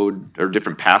mode or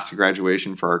different path to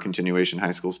graduation for our continuation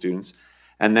high school students.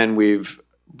 And then we've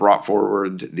brought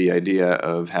forward the idea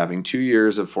of having 2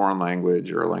 years of foreign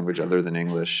language or a language other than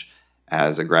English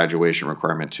as a graduation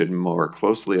requirement to more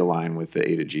closely align with the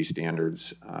A to G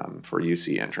standards for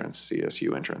UC entrance,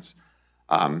 CSU entrance,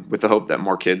 with the hope that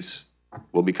more kids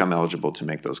will become eligible to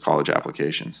make those college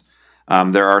applications.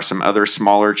 There are some other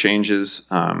smaller changes.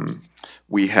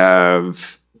 We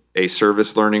have a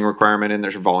service learning requirement and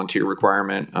there's a volunteer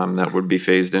requirement that would be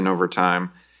phased in over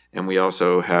time. And we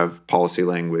also have policy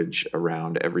language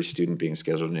around every student being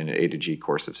scheduled in an A to G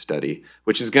course of study,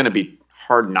 which is going to be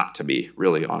hard not to be,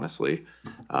 really, honestly.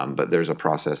 But there's a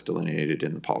process delineated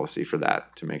in the policy for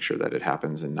that to make sure that it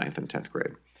happens in 9th and 10th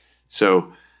grade.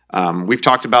 So we've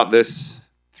talked about this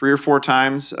 3 or 4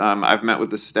 times. I've met with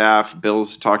the staff.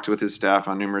 Bill's talked with his staff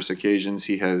on numerous occasions.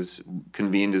 He has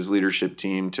convened his leadership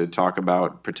team to talk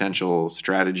about potential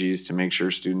strategies to make sure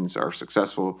students are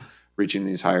successful reaching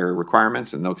these higher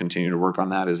requirements, and they'll continue to work on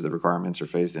that as the requirements are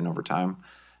phased in over time.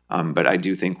 But I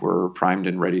do think we're primed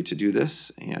and ready to do this,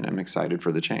 and I'm excited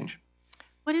for the change.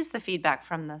 What is the feedback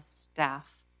from the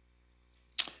staff?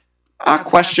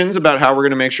 Questions about how we're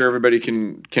going to make sure everybody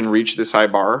can reach this high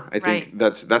bar. I think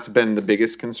that's been the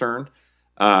biggest concern.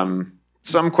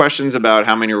 Some questions about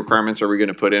how many requirements are we going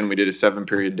to put in. We did a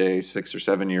 7-period day 6 or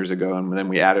 7 years ago, and then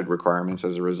we added requirements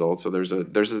as a result. So there's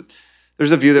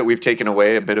there's a view that we've taken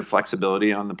away a bit of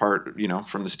flexibility on the part,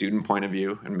 from the student point of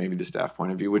view and maybe the staff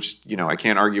point of view, which, I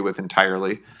can't argue with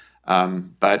entirely.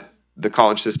 But the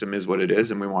college system is what it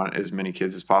is, and we want as many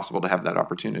kids as possible to have that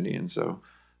opportunity. And so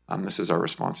this is our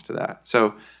response to that.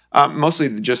 So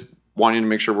mostly just wanting to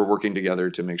make sure we're working together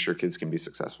to make sure kids can be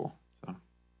successful.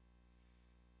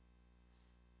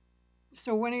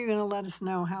 So when are you going to let us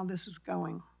know how this is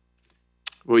going?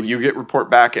 Well, you get report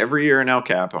back every year in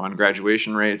LCAP on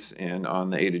graduation rates and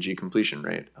on the A to G completion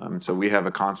rate. So we have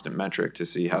a constant metric to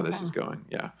see how this is going.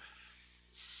 Yeah.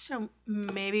 So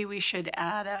maybe we should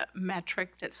add a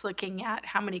metric that's looking at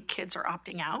how many kids are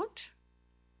opting out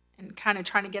and kind of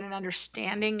trying to get an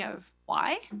understanding of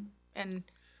why. And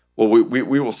well,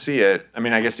 we will see it. I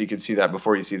mean, I guess you could see that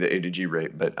before you see the A to G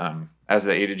rate, but as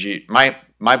the A to G, my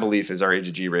belief is our A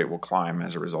to G rate will climb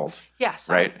as a result. Yes.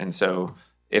 Right. And so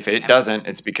if it doesn't,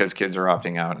 it's because kids are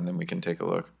opting out, and then we can take a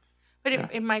look. But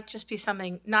it might just be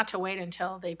something not to wait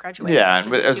until they graduate. Yeah,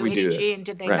 but as we do this, and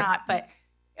did they right. not? But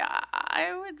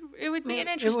it would be an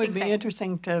interesting. It would be thing.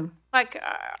 interesting to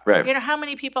right. How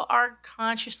many people are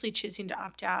consciously choosing to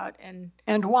opt out, and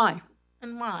why?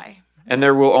 And why? And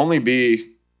there will only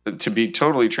be, to be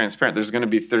totally transparent,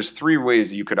 there's 3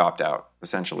 ways you could opt out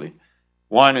essentially.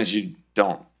 One is you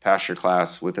don't pass your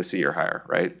class with a C or higher,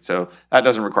 right? So that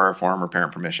doesn't require a form or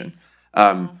parent permission.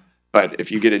 But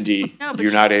if you get a D,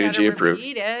 you're not A to G approved.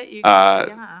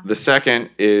 The second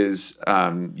is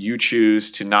you choose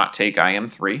to not take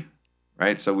IM3,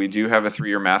 right? So we do have a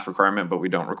 3-year math requirement, but we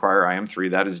don't require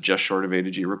IM3. That is just short of A to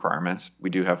G requirements.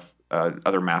 We do have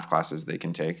other math classes they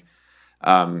can take.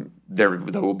 There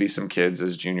will be some kids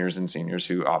as juniors and seniors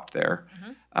who opt there.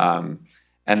 And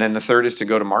then the third is to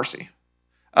go to Marcy.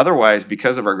 Otherwise,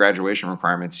 because of our graduation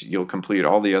requirements, you'll complete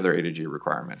all the other A to G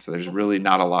requirements. So there's really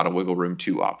not a lot of wiggle room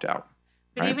to opt out.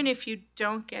 But even if you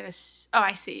don't get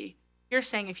I see. You're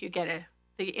saying if you get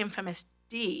the infamous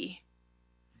D.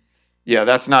 Yeah,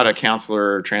 that's not a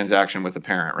counselor transaction with a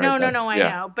parent, right? No, I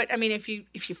know. But I mean, if you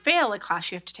fail a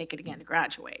class, you have to take it again to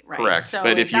graduate, right? Correct. So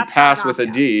but if you pass with a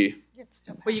D,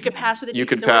 well, you could pass with a D. You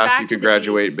could pass, you could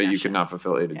graduate, but you could not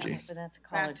fulfill A to G. So that's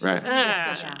college. Right.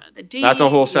 The D. That's a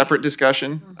whole separate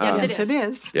discussion. Yes, it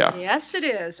is. Yeah. Yes, it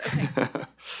is. Okay.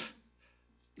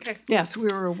 Okay. Yes, we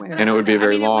were aware. And it would be a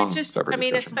very long separate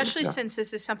discussion. especially since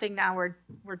this is something now we're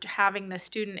having the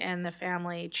student and the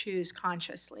family choose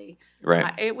consciously.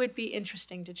 Right. It would be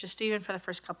interesting to just even for the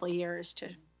first couple of years to.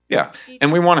 Yeah,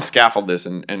 and we want to scaffold this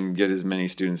and get as many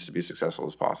students to be successful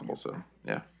as possible. So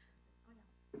yeah.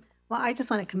 Well, I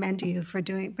just want to commend you for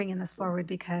bringing this forward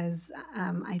because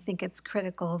I think it's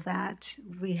critical that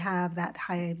we have that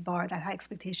high bar, that high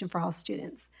expectation for all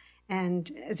students.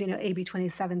 And as you know, AB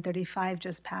 2735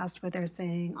 just passed where they're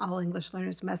saying all English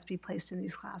learners must be placed in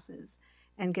these classes.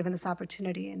 And given this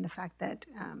opportunity and the fact that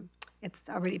it's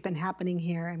already been happening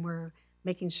here and we're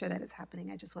making sure that it's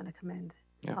happening, I just want to commend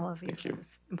all of you for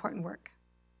this important work.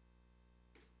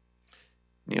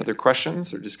 Any other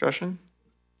questions or discussion?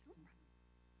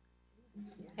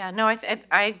 Yeah, no,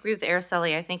 I agree with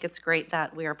Araceli. I think it's great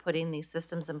that we are putting these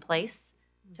systems in place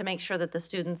to make sure that the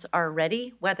students are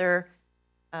ready, whether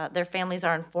their families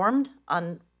are informed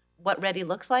on what ready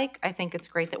looks like. I think it's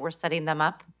great that we're setting them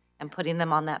up and putting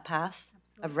them on that path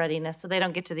of readiness so they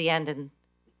don't get to the end and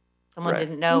someone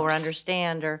didn't know or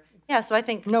understand or, so I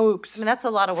think, no oops. I mean, that's a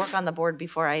lot of work on the board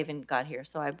before I even got here.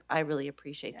 So I really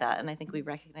appreciate that. And I think we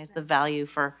recognize the value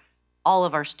for all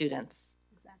of our students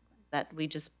that we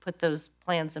just put those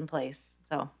plans in place.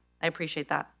 So I appreciate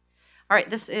that. All right,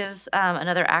 this is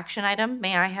another action item.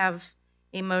 May I have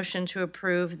a motion to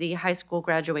approve the high school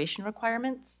graduation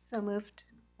requirements? So moved.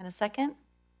 And a second?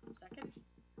 Second.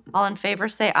 All in favor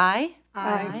say aye.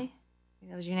 Aye.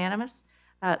 That was unanimous.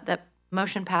 That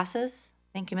motion passes.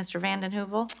 Thank you, Mr. Vanden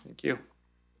Heuvel. Thank you.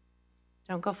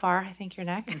 Don't go far. I think you're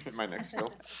next. Am I next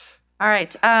still? All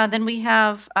right. Then we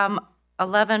have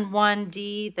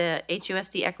 11.1D, the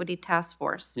HUSD Equity Task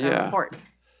Force report.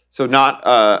 So not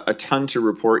a ton to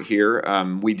report here.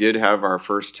 We did have our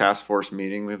first task force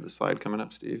meeting. We have the slide coming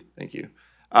up, Steve. Thank you.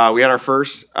 We had our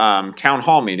first town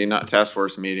hall meeting, not task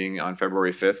force meeting, on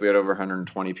February 5th. We had over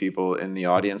 120 people in the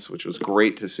audience, which was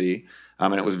great to see.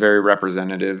 And it was very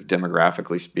representative,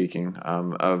 demographically speaking,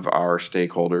 of our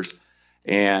stakeholders.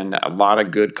 And a lot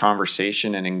of good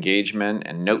conversation and engagement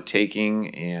and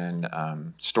note-taking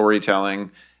and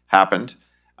storytelling happened.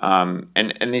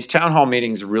 And these town hall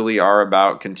meetings really are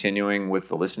about continuing with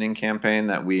the listening campaign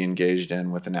that we engaged in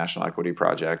with the National Equity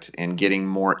Project and getting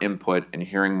more input and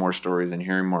hearing more stories and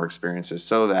hearing more experiences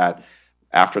so that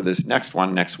after this next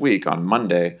one next week on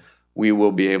Monday, we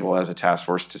will be able as a task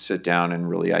force to sit down and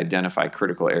really identify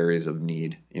critical areas of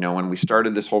need. You know, when we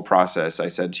started this whole process, I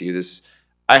said to you this,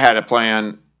 I had a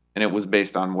plan and it was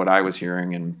based on what I was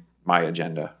hearing in my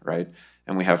agenda, right?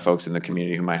 And we have folks in the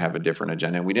community who might have a different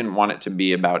agenda. And we didn't want it to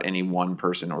be about any one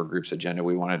person or group's agenda.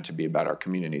 We wanted it to be about our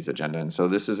community's agenda. And so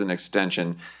this is an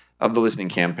extension of the listening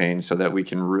campaign so that we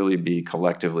can really be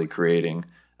collectively creating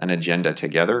an agenda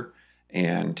together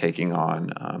and taking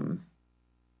on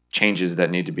changes that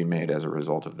need to be made as a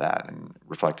result of that and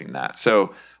reflecting that.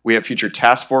 So we have future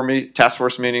task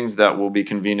force meetings that will be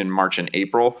convened in March and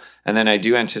April. And then I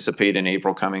do anticipate in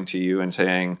April coming to you and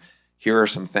saying, here are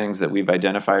some things that we've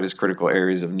identified as critical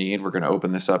areas of need. We're going to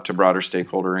open this up to broader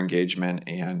stakeholder engagement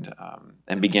and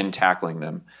begin tackling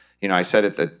them. You know, I said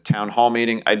at the town hall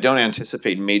meeting, I don't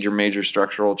anticipate major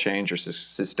structural change or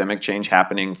systemic change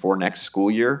happening for next school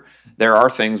year. There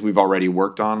are things we've already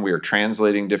worked on. We are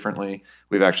translating differently.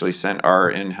 We've actually sent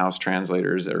our in-house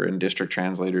translators or in-district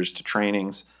translators to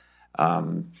trainings.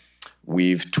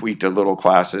 We've tweaked a little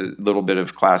bit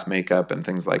of class makeup and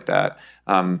things like that.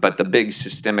 But the big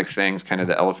systemic things, kind of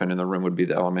the elephant in the room, would be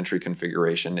the elementary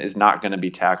configuration, is not going to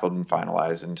be tackled and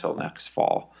finalized until next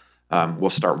fall. We'll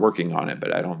start working on it,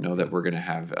 but I don't know that we're going to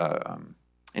have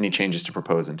any changes to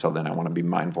propose until then. I want to be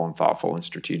mindful and thoughtful and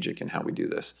strategic in how we do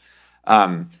this.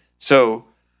 So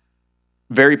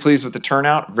very pleased with the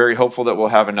turnout. Very hopeful that we'll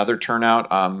have another turnout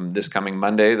this coming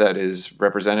Monday that is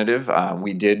representative.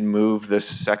 We did move this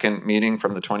second meeting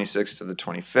from the 26th to the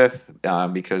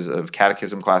 25th because of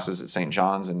catechism classes at St.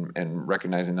 John's and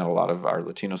recognizing that a lot of our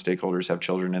Latino stakeholders have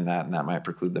children in that, and that might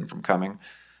preclude them from coming.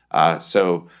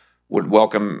 So would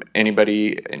welcome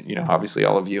anybody, you know, obviously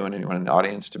all of you and anyone in the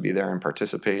audience to be there and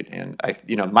participate. And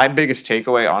my biggest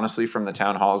takeaway, honestly, from the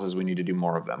town halls is we need to do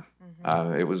more of them.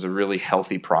 It was a really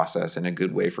healthy process and a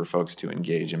good way for folks to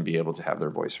engage and be able to have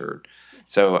their voice heard.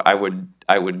 So I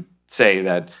would say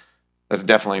that that's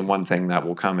definitely one thing that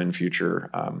will come in future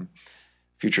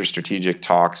strategic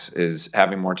talks, is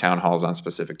having more town halls on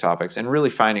specific topics and really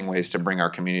finding ways to bring our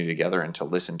community together and to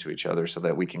listen to each other so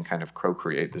that we can kind of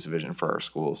co-create this vision for our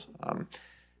schools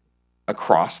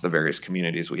across the various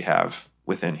communities we have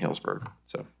within Healdsburg.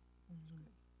 So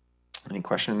any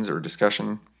questions or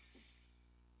discussion?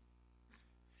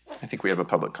 I think we have a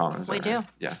public comment. We do.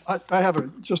 Yeah. I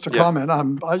have just a comment.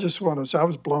 I just want to say I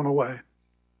was blown away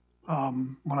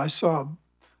when I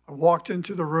walked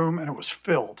into the room and it was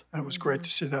filled, and it was great to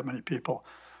see that many people.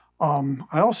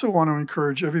 I also want to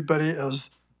encourage everybody as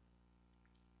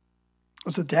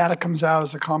the data comes out,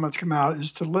 as the comments come out,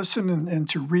 is to listen and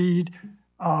to read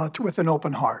with an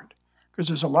open heart. Because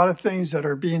there's a lot of things that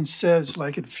are being said. It's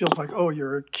like it feels like, oh,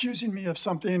 you're accusing me of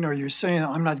something, or you're saying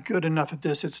I'm not good enough at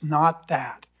this. It's not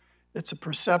that. It's a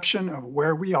perception of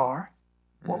where we are,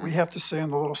 what we have to say on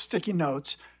the little sticky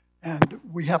notes, and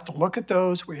we have to look at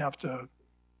those. We have to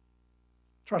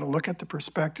try to look at the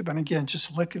perspective, and again,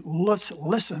 just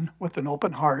listen with an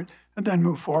open heart, and then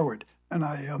move forward. And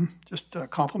I just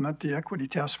compliment the Equity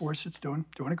Task Force. It's doing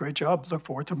a great job. Look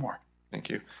forward to more. Thank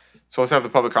you. So let's have the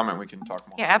public comment. We can talk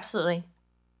more. Yeah, absolutely.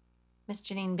 Miss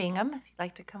Janine Bingham, if you'd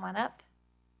like to come on up.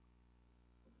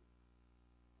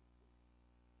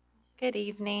 Good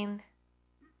evening.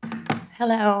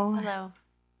 Hello. Hello.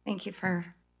 Thank you for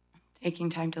taking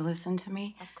time to listen to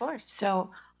me. Of course. So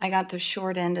I got the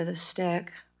short end of the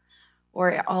stick,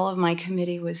 or all of my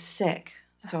committee was sick.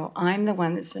 So I'm the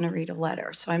one that's going to read a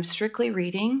letter. So I'm strictly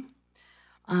reading.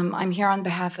 I'm here on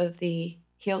behalf of the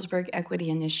Healdsburg Equity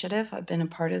Initiative. I've been a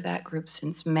part of that group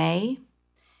since May.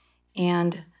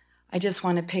 And I just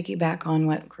want to piggyback on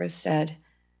what Chris said.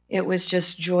 It was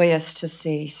just joyous to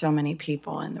see so many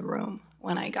people in the room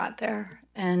when I got there.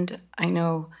 And I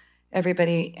know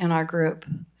everybody in our group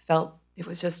felt it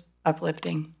was just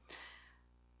uplifting.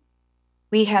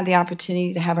 We had the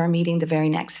opportunity to have our meeting the very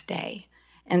next day.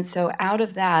 And so out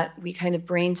of that, we kind of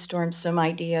brainstormed some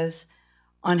ideas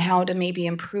on how to maybe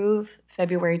improve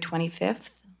February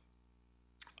 25th.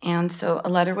 And so a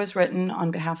letter was written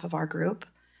on behalf of our group.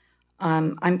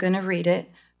 I'm going to read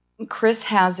it. Chris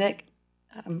has it.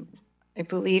 I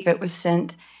believe it was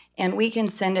sent, and we can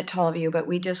send it to all of you, but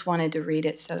we just wanted to read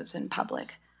it so it's in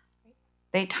public.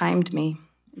 They timed me.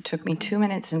 It took me 2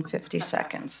 minutes and 50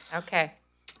 seconds. Okay.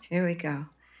 Here we go.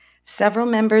 Several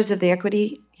members of the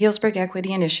Healdsburg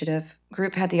Equity Initiative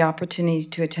group had the opportunity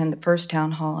to attend the first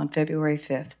town hall on February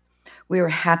 5th. We were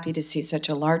happy to see such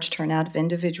a large turnout of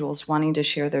individuals wanting to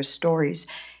share their stories,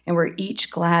 and we're each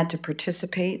glad to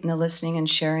participate in the listening and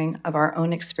sharing of our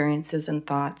own experiences and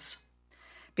thoughts.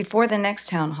 Before the next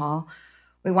town hall,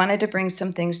 we wanted to bring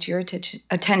some things to your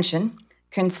attention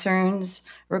concerns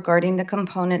regarding the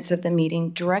components of the meeting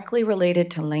directly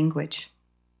related to language.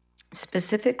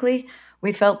 Specifically,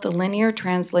 we felt the linear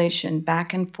translation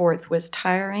back and forth was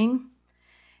tiring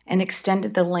and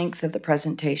extended the length of the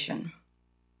presentation.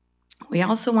 We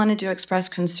also wanted to express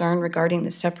concern regarding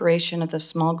the separation of the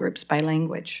small groups by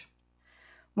language.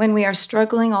 When we are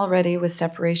struggling already with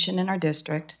separation in our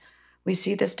district, we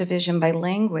see this division by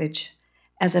language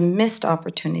as a missed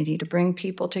opportunity to bring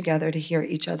people together to hear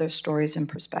each other's stories and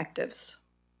perspectives.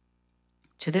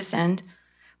 To this end,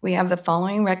 we have the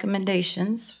following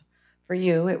recommendations for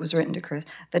you. It was written to Chris,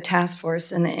 the task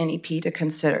force and the NEP to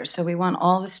consider. So we want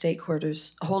all the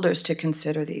stakeholders to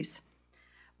consider these.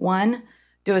 1,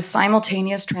 do a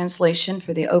simultaneous translation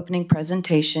for the opening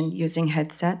presentation using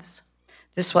headsets.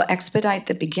 This will expedite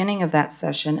the beginning of that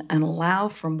session and allow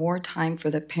for more time for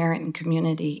the parent and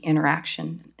community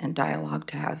interaction and dialogue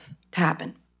to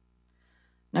happen.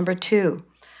 Number 2,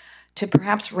 to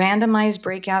perhaps randomize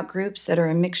breakout groups that are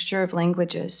a mixture of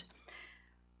languages.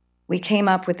 We came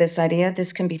up with this idea.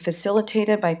 This can be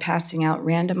facilitated by passing out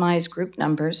randomized group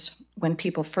numbers when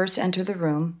people first enter the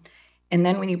room, and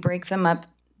then when you break them up,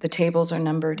 the tables are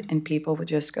numbered and people would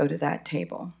just go to that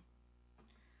table.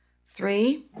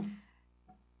 3,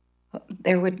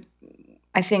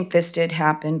 I think this did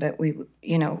happen, but we,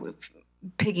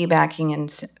 piggybacking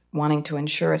and wanting to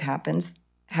ensure it happens,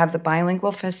 have the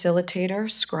bilingual facilitator,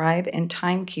 scribe, and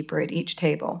timekeeper at each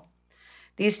table.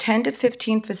 These 10 to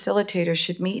 15 facilitators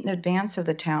should meet in advance of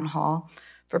the town hall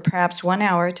for perhaps 1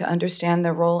 hour to understand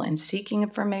their role in seeking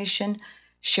information,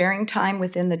 sharing time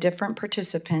within the different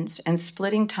participants, and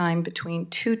splitting time between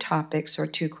 2 topics or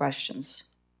 2 questions.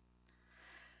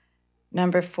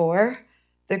 Number 4,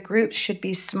 the group should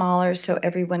be smaller so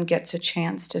everyone gets a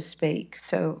chance to speak.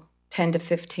 So 10 to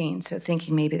 15, so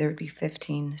thinking maybe there would be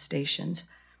 15 stations.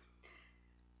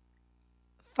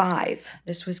 5,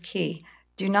 this was key.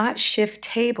 Do not shift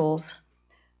tables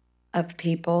of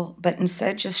people, but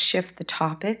instead just shift the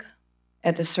topic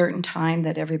at the certain time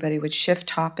that everybody would shift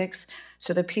topics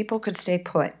so that people could stay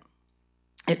put.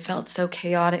 It felt so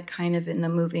chaotic kind of in the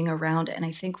moving around, and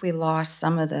I think we lost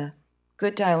some of the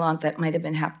good dialogue that might have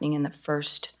been happening in the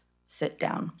first sit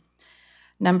down.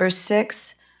 Number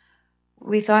 6,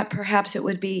 we thought perhaps it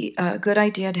would be a good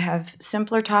idea to have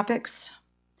simpler topics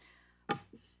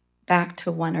back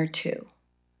to 1 or 2,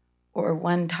 or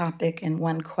 1 topic and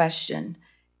 1 question,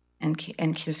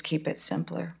 and just keep it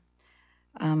simpler.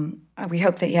 We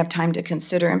hope that you have time to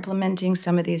consider implementing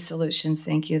some of these solutions.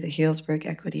 Thank you, the Healdsburg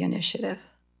Equity Initiative.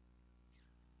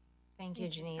 Thank you,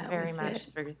 Janine, very much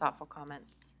for your thoughtful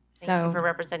comments. Thank So, you for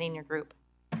representing your group.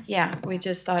 Yeah, we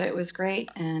just thought it was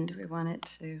great, and we wanted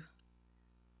to.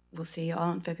 We'll see you all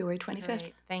on February 25th.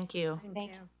 Great. Thank you.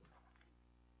 Thank you.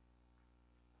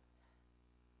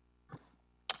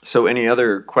 So any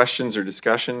other questions or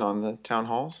discussion on the town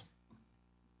halls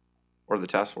or the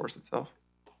task force itself?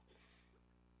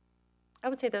 I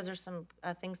would say those are some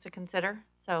things to consider.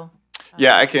 So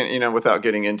yeah, I can, without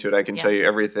getting into it, I can Yeah. tell you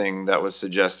everything that was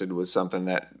suggested was something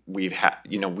that we've had,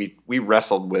 we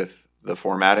wrestled with the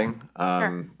formatting.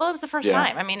 sure. Well, it was the first yeah,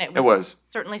 time. I mean, it was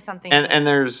certainly something. And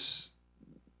there's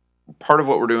part of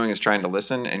what we're doing is trying to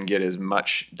listen and get as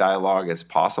much dialogue as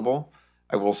possible.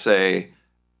 I will say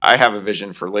I have a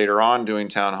vision for later on doing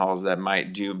town halls that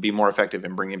might be more effective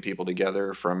in bringing people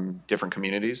together from different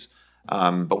communities.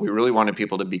 But we really wanted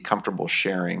people to be comfortable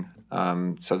sharing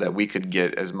so that we could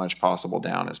get as much possible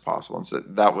down as possible. And so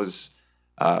that was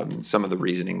some of the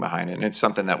reasoning behind it. And it's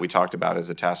something that we talked about as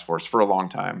a task force for a long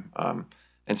time.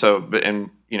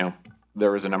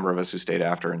 There was a number of us who stayed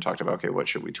after and talked about, okay, what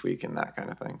should we tweak and that kind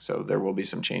of thing. So there will be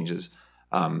some changes.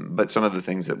 But some of the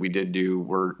things that we did do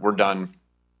were done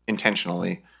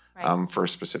intentionally for a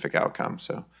specific outcome.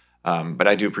 So, but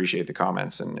I do appreciate the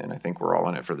comments, and I think we're all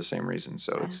in it for the same reason.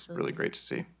 So it's really great to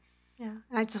see. Yeah,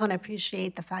 and I just want to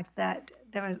appreciate the fact that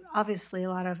there was obviously a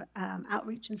lot of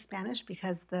outreach in Spanish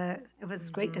because it was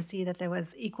great to see that there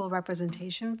was equal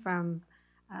representation from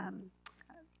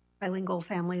bilingual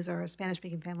families or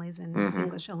Spanish-speaking families and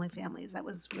English-only families. That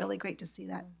was really great to see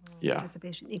that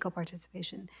participation, equal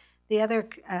participation. The other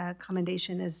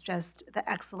commendation is just the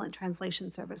excellent translation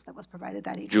service that was provided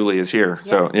that evening. Julie is here,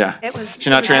 so Yes, yeah. it was. She's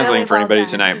not translating really for well anybody done.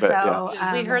 tonight, but So,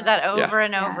 yeah. We heard that over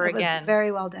and over it again. was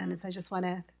very well done, and so I just want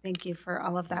to thank you for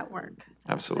all of that work.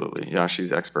 Absolutely. Yeah,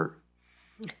 she's expert.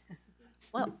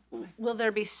 Well, will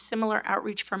there be similar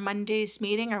outreach for Monday's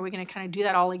meeting? Are we going to kind of do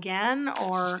that all again,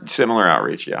 or? Similar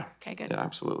outreach, yeah. Okay, good. Yeah,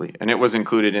 absolutely. And it was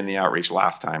included in the outreach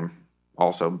last time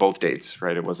also, both dates,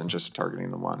 right? It wasn't just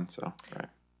targeting the one, so, right.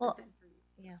 Well,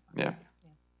 Yeah.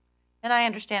 And I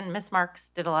understand Ms. Marks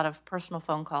did a lot of personal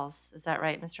phone calls. Is that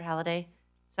right, Mr. Halliday?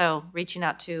 So reaching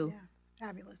out to It's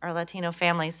fabulous. our Latino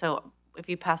families. So if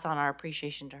you pass on our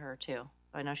appreciation to her too.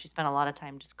 So I know she spent a lot of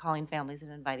time just calling families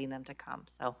and inviting them to come.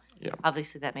 So Yeah.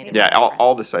 obviously that made a Yeah, big difference.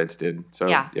 all the sites did. So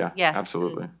Yeah. yeah, Yes.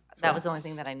 absolutely. That was the only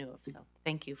thing that I knew of. So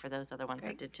thank you for those other ones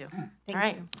that did too. All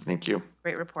right. Thank you.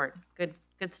 Great report. Good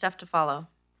stuff to follow.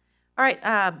 All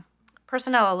right.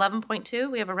 Personnel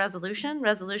 11.2, we have a resolution.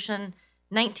 Resolution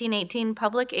 1918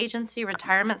 Public Agency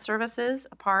Retirement Services,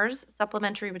 PARS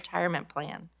Supplementary Retirement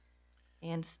Plan.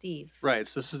 And Steve. Right.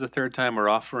 So this is the third time we're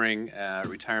offering a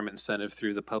retirement incentive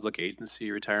through the Public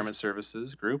Agency Retirement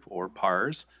Services Group, or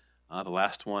PARS. The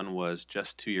last one was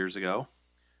just 2 years ago,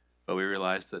 but we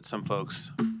realized that some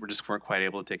folks weren't quite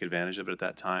able to take advantage of it at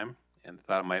that time, and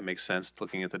thought it might make sense,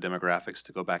 looking at the demographics,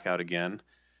 to go back out again.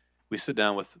 We sit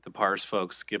down with the PARS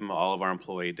folks, give them all of our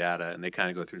employee data, and they kind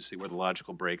of go through and see where the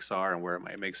logical breaks are and where it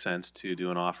might make sense to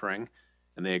do an offering.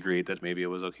 And they agreed that maybe it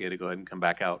was okay to go ahead and come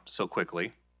back out so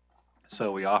quickly.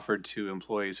 So we offered to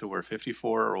employees who were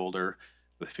 54 or older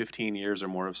with 15 years or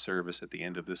more of service at the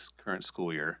end of this current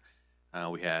school year.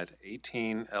 We had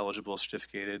 18 eligible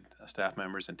certificated staff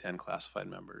members and 10 classified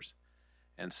members.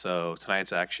 And so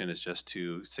tonight's action is just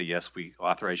to say, yes, we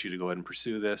authorize you to go ahead and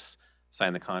pursue this,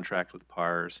 sign the contract with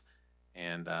PARS,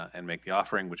 and make the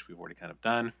offering, which we've already kind of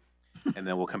done. And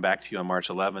then we'll come back to you on March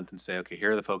 11th and say, okay,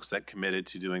 here are the folks that committed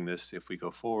to doing this if we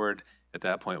go forward. At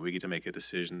that point, we get to make a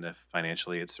decision if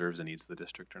financially it serves the needs of the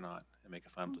district or not, and make a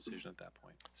final decision at that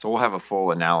point. So we'll have a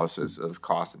full analysis of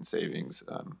costs and savings,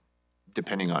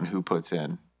 depending on who puts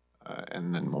in,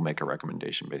 and then we'll make a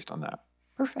recommendation based on that.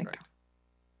 Perfect.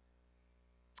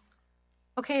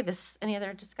 Okay, any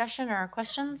other discussion or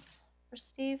questions for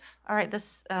Steve? All right,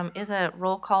 this is a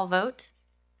roll call vote.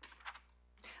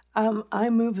 I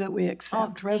move that we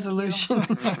accept resolution.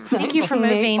 Thank you for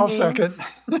moving. I'll second.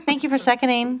 Thank you for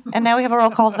seconding. And now we have a roll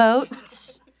call vote.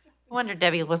 I wonder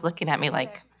Debbie was looking at me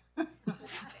like,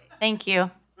 thank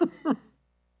you.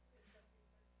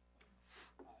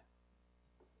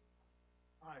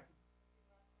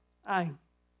 Aye.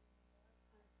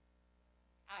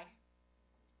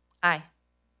 Aye.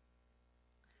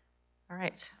 All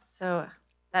right, so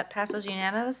that passes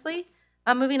unanimously.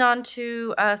 Moving on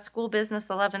to School Business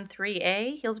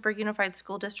 11.3A, Healdsburg Unified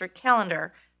School District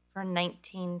Calendar for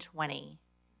 1920.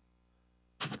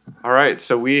 All right,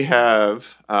 so we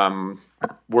have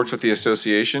worked with the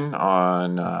association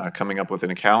on coming up with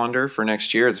a calendar for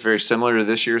next year. It's very similar to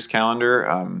this year's calendar.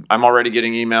 I'm already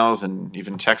getting emails and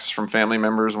even texts from family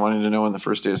members wanting to know when the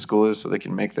first day of school is so they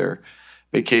can make their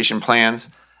vacation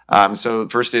plans. So the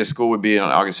first day of school would be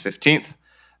on August 15th.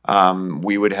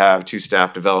 We would have 2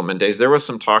 staff development days. There was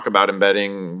some talk about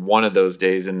embedding one of those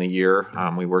days in the year.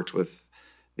 We worked with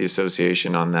the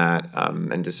association on that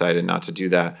and decided not to do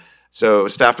that. So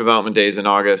staff development days in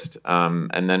August,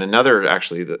 and then another,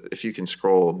 actually, if you can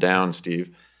scroll down,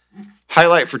 Steve,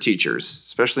 highlight for teachers,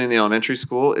 especially in the elementary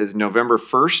school, is November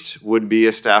 1st would be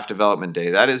a staff development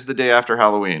day. That is the day after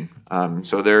Halloween.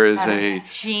 So there is a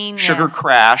sugar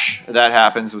crash that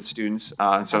happens with students.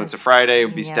 So it's a Friday, it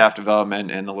would be staff development,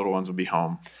 and the little ones would be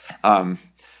home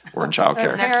or in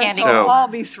childcare. Parents will all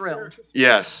be thrilled.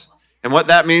 Yes. And what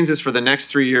that means is for the next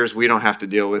 3 years, we don't have to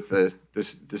deal with the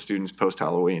students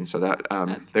post-Halloween. So that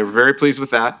they were very pleased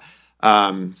with that.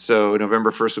 So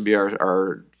November 1st would be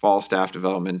our fall staff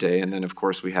development day. And then, of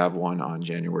course, we have one on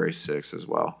January 6th as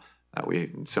well,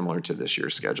 similar to this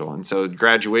year's schedule. And so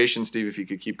graduation, Steve, if you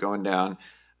could keep going down,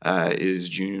 is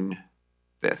June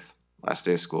 5th, last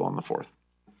day of school on the 4th.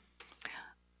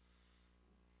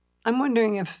 I'm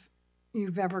wondering if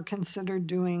you've ever considered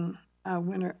doing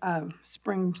a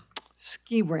spring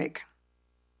ski break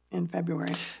in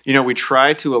February. You know, we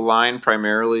try to align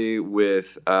primarily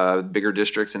with bigger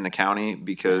districts in the county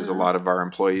because a lot of our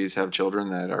employees have children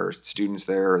that are students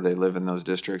there or they live in those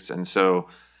districts. And so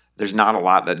there's not a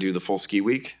lot that do the full ski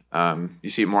week. You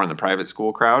see it more in the private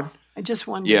school crowd. I just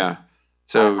wonder. Yeah.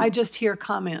 So I just hear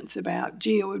comments about,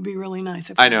 gee, it would be really nice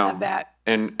if I we know had that.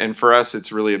 And for us,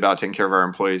 it's really about taking care of our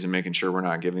employees and making sure we're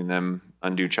not giving them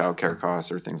undue child care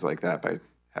costs or things like that by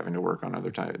having to work on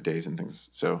other days and things.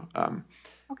 So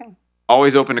okay.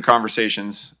 Always open to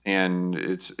conversations, and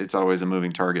it's always a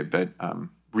moving target. But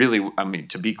really, I mean,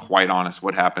 to be quite honest,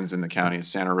 what happens in the county is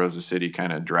Santa Rosa City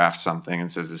kind of drafts something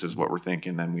and says this is what we're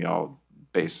thinking, then we all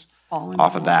base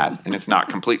off of that. And it's not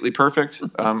completely perfect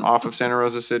off of Santa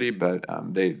Rosa City, but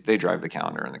they drive the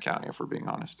calendar in the county, if we're being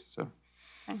honest. So.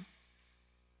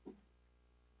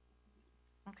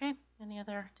 Okay, any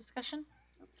other discussion?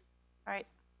 All right.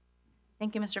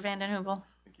 Thank you, Mr. Vanden Heuvel.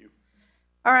 Thank you.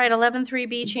 All right,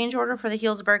 11.3B, change order for the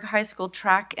Healdsburg High School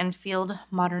track and field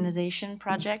modernization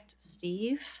project.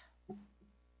 Steve?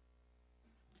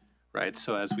 right?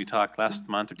 So as we talked last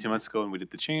month or 2 months ago when we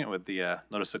did the change with the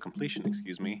notice of completion,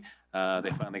 excuse me,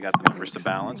 they finally got the numbers to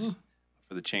balance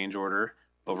for the change order.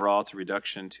 Overall, it's a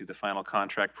reduction to the final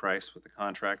contract price with the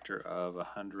contractor of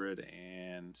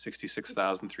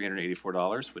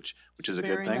 $166,384, which is a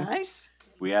good thing. Very nice.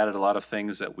 We added a lot of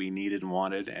things that we needed and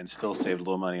wanted and still saved a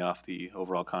little money off the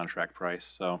overall contract price.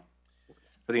 So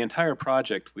for the entire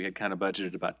project, we had kind of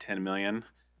budgeted about $10 million.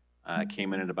 It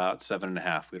came in at about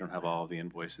 7.5. We don't have all of the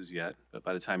invoices yet, but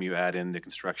by the time you add in the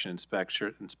construction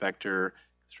inspector,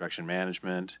 construction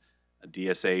management,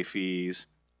 DSA fees,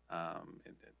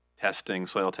 testing,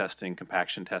 soil testing,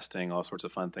 compaction testing, all sorts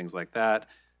of fun things like that,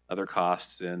 other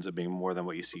costs, it ends up being more than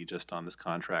what you see just on this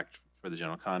contract for the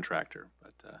general contractor.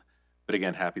 But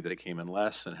again, happy that it came in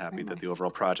less, and happy that the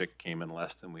overall project came in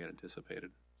less than we had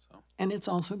anticipated. So, and it's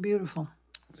also beautiful.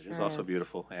 It is also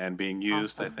beautiful and being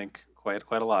used, I think, quite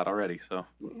a lot already. So,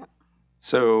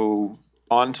 So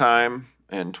on time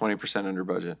and 20% under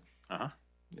budget. Yeah.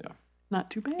 Not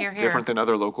too bad. Here, here. Different than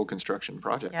other local construction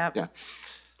projects. Yep. Yeah.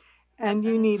 And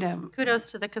you need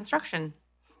Kudos to the construction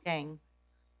gang.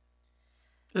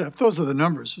 Yeah, if those are the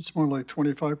numbers, it's more like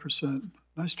 25%.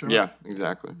 Nice job. Yeah,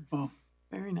 exactly. Well,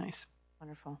 very nice.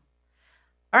 Wonderful.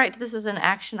 All right, this is an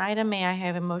action item. May I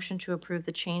have a motion to approve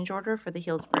the change order for the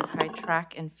Healdsburg High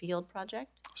Track and Field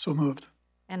project? so moved.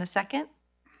 And a second?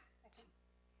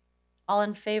 All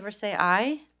in favor say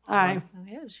aye. Aye.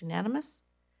 Okay, it was unanimous.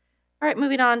 All right,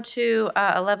 moving on to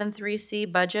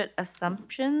 11.3C, budget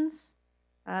assumptions.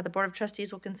 The Board of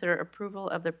Trustees will consider approval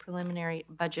of the preliminary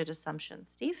budget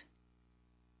assumptions. Steve?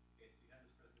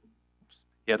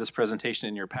 You have this presentation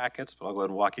in your packets, but I'll go ahead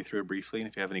and walk you through it briefly. And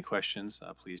if you have any questions,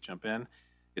 please jump in.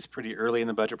 It's pretty early in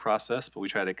the budget process, but we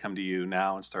try to come to you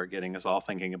now and start getting us all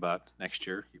thinking about next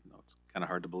year, even though it's kind of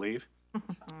hard to believe.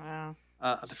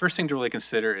 The first thing to really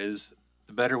consider is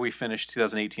the better we finish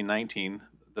 2018-19,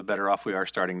 the better off we are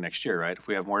starting next year, right? If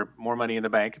we have more money in the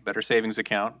bank, better savings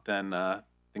account, then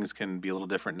things can be a little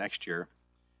different next year.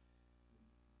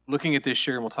 Looking at this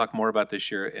year, and we'll talk more about this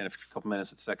year in a couple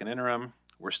minutes at second interim,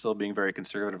 we're still being very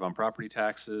conservative on property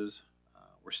taxes.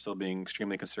 We're still being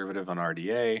extremely conservative on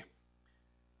RDA.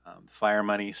 The fire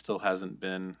money still hasn't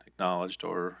been acknowledged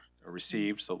or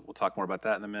received, so we'll talk more about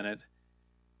that in a minute.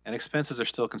 And expenses are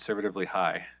still conservatively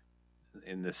high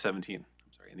in the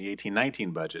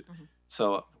 18-19 budget.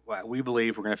 So we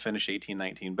believe we're going to finish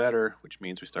 18-19 better, which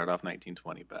means we start off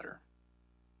 19-20 better.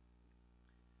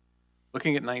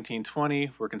 Looking at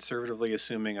 19-20, we're conservatively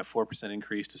assuming a 4%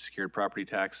 increase to secured property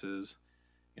taxes.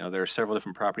 You know, there are several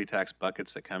different property tax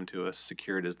buckets that come to us.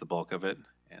 Secured is the bulk of it.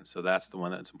 And so that's the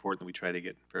one that's important that we try to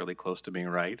get fairly close to being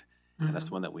right. And that's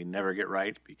the one that we never get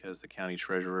right because the county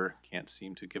treasurer can't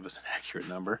seem to give us an accurate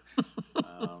number.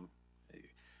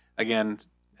 Again,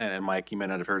 and Mike, you may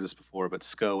not have heard this before, but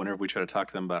SCO, whenever we try to talk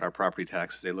to them about our property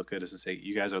taxes, they look at us and say,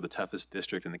 you guys are the toughest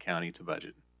district in the county to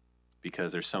budget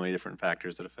because there's so many different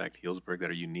factors that affect Healdsburg that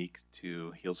are unique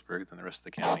to Healdsburg than the rest of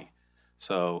the county.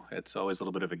 So it's always a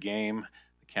little bit of a game.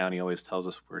 The county always tells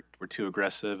us we're too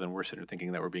aggressive, and we're sitting there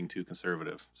thinking that we're being too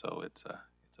conservative. So it's a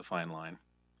fine line.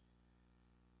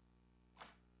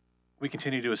 We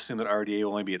continue to assume that RDA will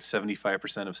only be at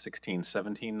 75% of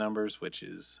 16-17 numbers, which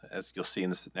is, as you'll see in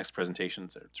this next presentation,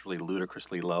 it's really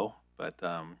ludicrously low, but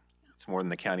it's more than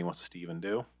the county wants us to even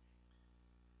do.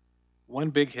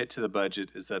 One big hit to the budget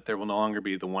is that there will no longer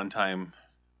be the one-time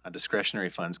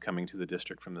discretionary funds coming to the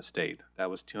district from the state. That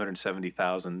was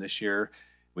 $270,000 this year.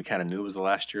 We kind of knew it was the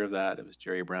last year of that. It was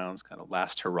Jerry Brown's kind of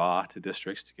last hurrah to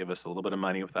districts to give us a little bit of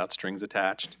money without strings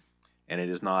attached, and it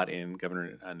is not in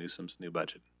Governor Newsom's new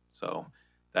budget. So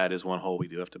that is one hole we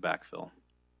do have to backfill.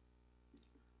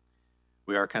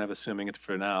 We are kind of assuming it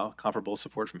for now comparable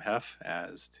support from HEF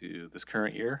as to this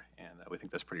current year, and we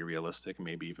think that's pretty realistic and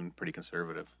maybe even pretty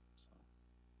conservative.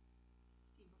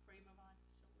 Steve, before you move on,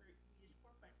 so we use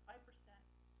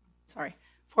 4.5%. Sorry,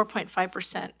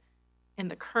 4.5% in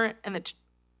the current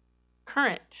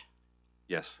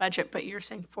yes budget, but you're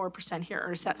saying 4% here,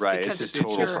 or is that right? because It's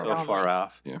total so far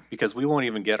off, yeah. Because we won't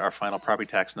even get our final property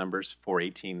tax numbers for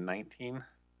 18-19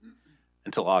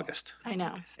 until August. I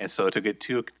know. And so to get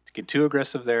too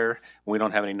aggressive there, when we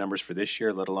don't have any numbers for this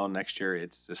year, let alone next year,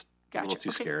 it's just a little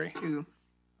too scary. Too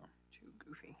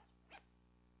goofy.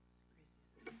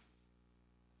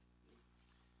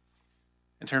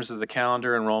 In terms of the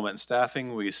calendar, enrollment, and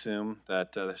staffing, we assume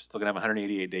that they're still going to have a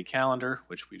 188-day calendar,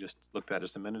 which we just looked at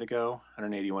just a minute ago,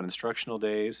 181 instructional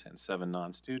days, and 7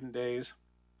 non-student days.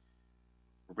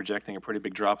 We're projecting a pretty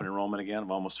big drop in enrollment again of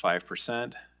almost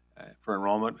 5%. For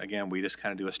enrollment, again, we just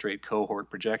kind of do a straight cohort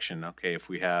projection. Okay, if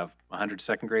we have 100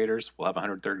 second graders, we'll have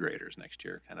 100 third graders next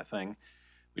year kind of thing.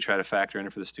 We try to factor in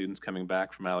for the students coming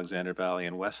back from Alexander Valley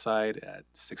and West Side at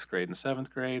 6th grade and 7th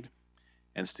grade,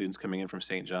 and students coming in from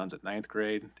St. John's at 9th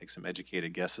grade. Take some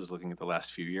educated guesses looking at the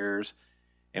last few years,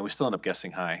 and we still end up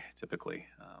guessing high typically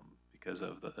because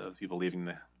of the people leaving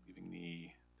the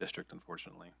district,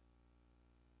 unfortunately.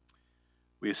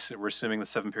 We're assuming the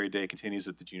 7-period day continues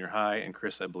at the junior high, and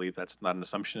Chris, I believe that's not an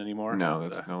assumption anymore? No,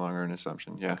 that's no longer an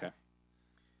assumption, yeah. Okay.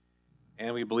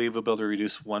 And we believe we'll be able to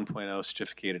reduce 1.0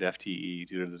 certificated FTE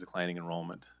due to the declining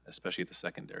enrollment, especially at the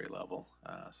secondary level.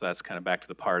 So that's kind of back to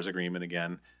the PARS agreement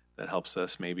again. That helps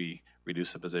us maybe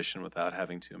reduce a position without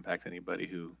having to impact anybody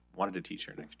who wanted to teach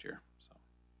here next year. So.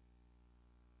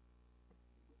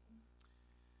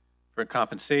 For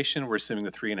compensation, we're assuming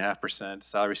the 3.5%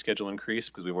 salary schedule increase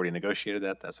because we've already negotiated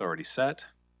that. That's already set.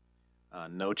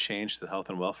 No change to the health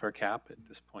and welfare cap at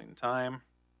this point in time.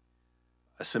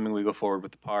 Assuming we go forward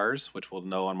with the PARS, which we'll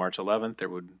know on March 11th, there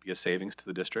would be a savings to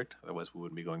the district. Otherwise, we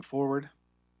wouldn't be going forward.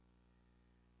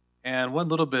 And one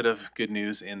little bit of good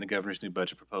news in the governor's new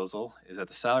budget proposal is that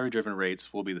the salary-driven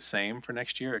rates will be the same for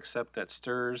next year, except that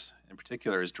STRS in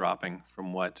particular is dropping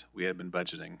from what we had been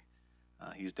budgeting.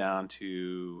 He's down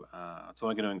to, it's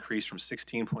only going to increase from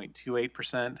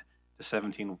 16.28% to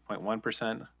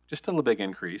 17.1%, just still a big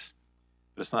increase,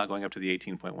 but it's not going up to the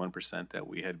 18.1% that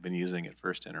we had been using at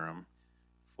first interim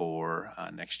for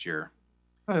next year.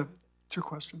 I have 2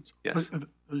 questions. Yes. Are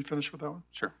you finished with that one?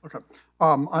 Sure. Okay.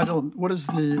 What is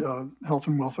the health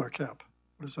and welfare cap?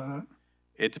 What is that at?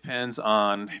 It depends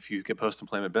on if you get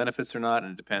post-employment benefits or not,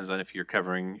 and it depends on if you're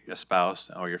covering a spouse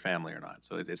or your family or not.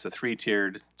 So it's a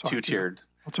 3-tiered, 2-tiered.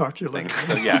 I'll talk to you thing. later.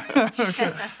 So yeah.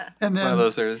 Okay. And then, one of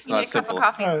those there, it's not simple. Get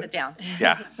a cup of coffee and sit down.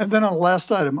 Yeah. And then on the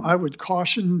last item, I would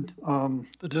caution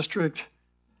the district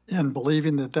in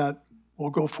believing that will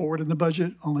go forward in the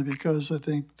budget, only because I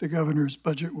think the governor's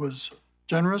budget was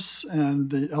generous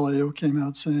and the LAO came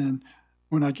out saying,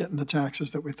 we're not getting the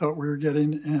taxes that we thought we were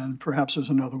getting, and perhaps there's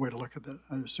another way to look at that.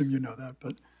 I assume you know that,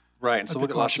 but. Right, and so we'll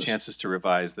get lots of cautious. chances to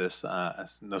revise this.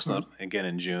 Again,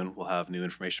 in June, we'll have new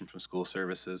information from school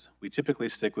services. We typically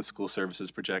stick with school services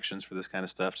projections for this kind of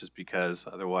stuff just because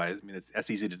otherwise, I mean, that's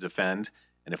easy to defend,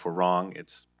 and if we're wrong,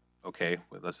 it's okay,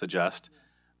 let's adjust.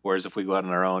 Whereas if we go out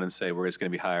on our own and say it's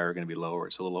going to be higher or going to be lower,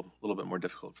 it's a little bit more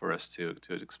difficult for us to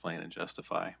explain and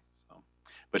justify. So,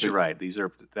 but you're right,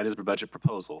 that is a budget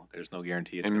proposal. There's no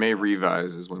guarantee it's And May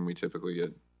revise is when we typically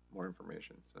get more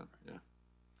information, so, yeah.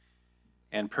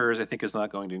 And PERS, I think, is not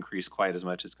going to increase quite as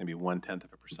much. It's going to be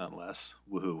 0.1% less.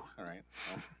 Woohoo! All right.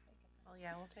 Well,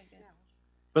 yeah, we'll take it.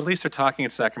 But at least they're talking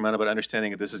at Sacramento about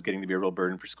understanding that this is getting to be a real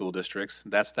burden for school districts.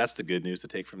 That's the good news to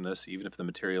take from this. Even if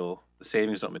the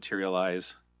savings don't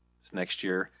materialize this next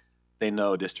year, they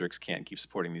know districts can't keep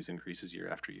supporting these increases year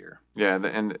after year. Yeah,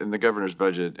 and the governor's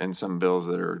budget and some bills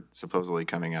that are supposedly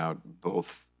coming out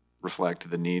both reflect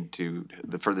the need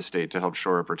for the state to help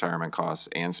shore up retirement costs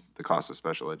and the cost of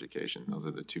special education. Those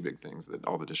are the 2 big things that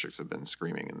all the districts have been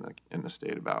screaming in the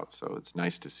state about. So it's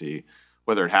nice to see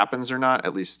whether it happens or not,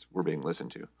 at least we're being listened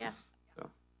to. Yeah. So.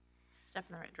 Step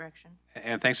in the right direction.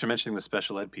 And thanks for mentioning the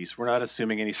special ed piece. We're not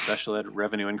assuming any special ed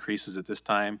revenue increases at this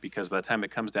time because by the time it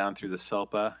comes down through the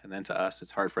SELPA and then to us,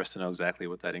 it's hard for us to know exactly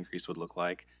what that increase would look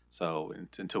like. So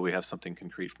until we have something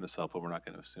concrete from the SELPA, we're not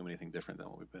going to assume anything different than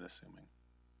what we've been assuming.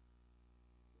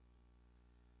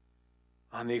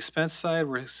 On the expense side,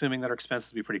 we're assuming that our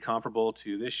expenses will be pretty comparable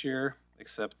to this year,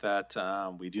 except that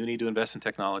we do need to invest in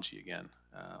technology again.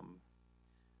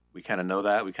 We kind of know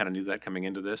that. We kind of knew that coming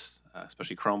into this,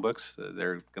 especially Chromebooks.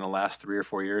 They're going to last 3 or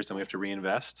 4 years, then we have to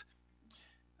reinvest.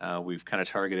 We've kind of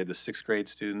targeted the 6th grade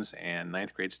students and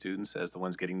 9th grade students as the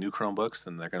ones getting new Chromebooks,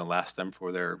 and they're going to last them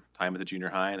for their time at the junior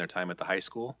high and their time at the high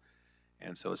school.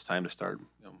 And so it's time to start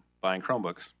buying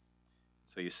Chromebooks.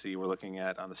 So you see we're looking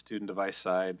at, on the student device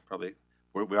side, probably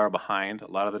we are behind. A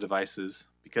lot of the devices,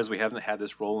 because we haven't had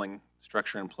this rolling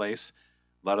structure in place,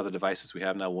 a lot of the devices we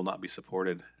have now will not be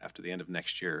supported after the end of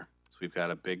next year. So we've got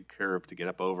a big curve to get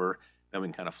up over, then we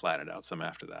can kind of flatten it out some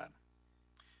after that.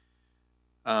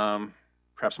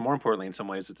 Perhaps more importantly in some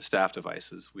ways is the staff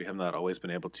devices. We have not always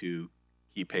been able to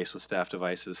keep pace with staff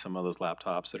devices. Some of those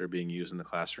laptops that are being used in the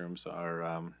classrooms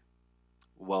are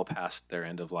well past their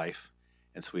end of life.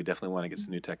 And so we definitely want to get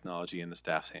some new technology in the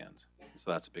staff's hands. So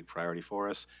that's a big priority for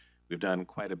us. We've done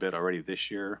quite a bit already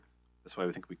this year. That's why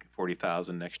we think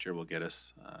 40,000 next year will get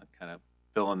us kind of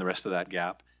fill in the rest of that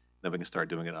gap. Then we can start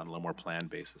doing it on a little more planned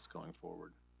basis going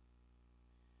forward.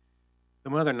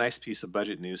 Then one other nice piece of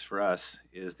budget news for us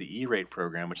is the E-rate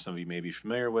program, which some of you may be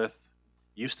familiar with.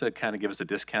 Used to kind of give us a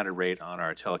discounted rate on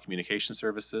our telecommunication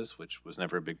services, which was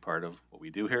never a big part of what we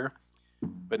do here.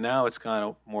 But now it's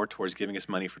gone more towards giving us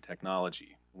money for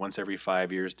technology. once every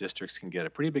 5 years, districts can get a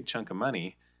pretty big chunk of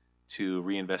money to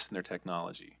reinvest in their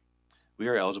technology. We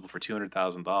are eligible for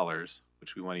 $200,000,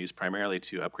 which we want to use primarily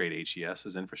to upgrade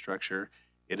HES's infrastructure.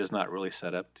 It is not really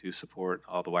set up to support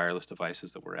all the wireless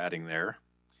devices that we're adding there.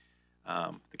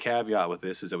 The caveat with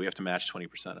this is that we have to match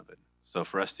 20% of it. So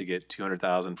for us to get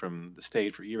 $200,000 from the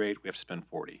state for E-rate, we have to spend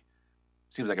 40.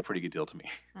 Seems like a pretty good deal to me.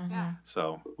 Yeah.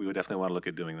 So we would definitely want to look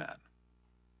at doing that.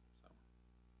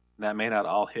 That may not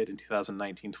all hit in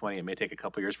 2019-20. It may take a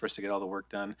couple years for us to get all the work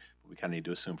done, but we kind of need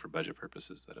to assume for budget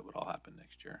purposes that it would all happen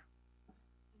next year.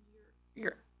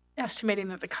 You're estimating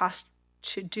that the cost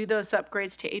to do those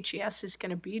upgrades to HES is going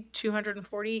to be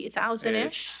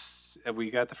 $240,000-ish?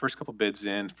 We got the first couple bids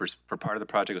in for part of the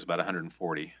project. It was about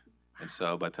 140, and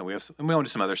so but then we have we want to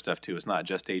do some other stuff too. It's not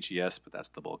just HES, but that's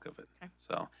the bulk of it. Okay.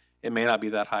 So it may not be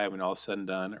that high when all is said and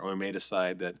done, or we may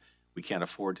decide that we can't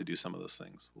afford to do some of those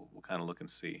things. We'll kind of look and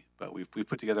see. But we've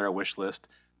put together a wish list.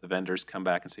 The vendors come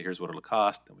back and say, here's what it'll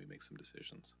cost, and we make some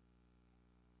decisions.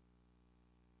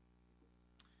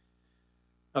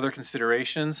 Other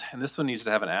considerations, and this one needs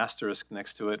to have an asterisk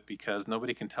next to it because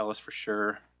nobody can tell us for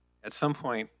sure. At some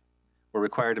point, we're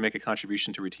required to make a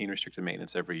contribution to routine restricted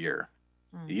maintenance every year.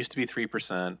 It used to be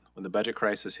 3%. When the budget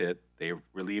crisis hit, they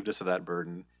relieved us of that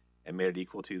burden and made it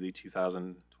equal to the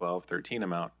 2012-13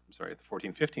 amount, the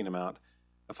 14-15 amount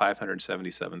of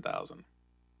 $577,000.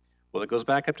 Well, it goes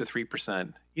back up to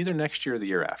 3% either next year or the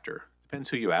year after. Depends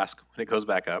who you ask when it goes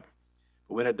back up.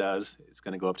 But when it does, it's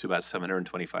going to go up to about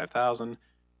 $725,000,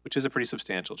 which is a pretty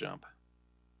substantial jump.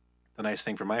 The nice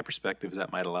thing from my perspective is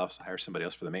that might allow us to hire somebody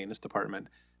else for the maintenance department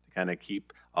to kind of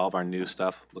keep all of our new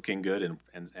stuff looking good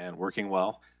and working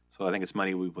well. So I think it's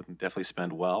money we can definitely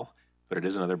spend well, but it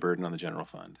is another burden on the general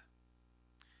fund.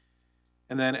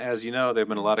 And then, as you know, there have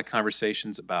been a lot of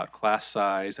conversations about class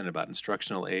size and about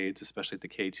instructional aids, especially at the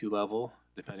K2 level.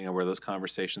 Depending on where those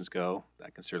conversations go,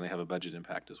 that can certainly have a budget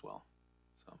impact as well.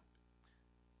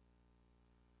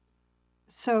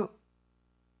 So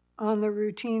on the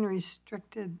routine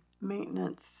restricted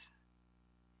maintenance,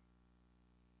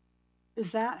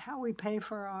 is that how we pay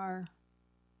for our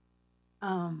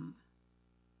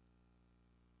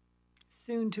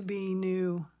soon-to-be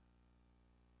new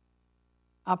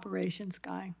operations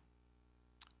guy?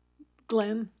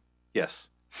 Glenn? Yes.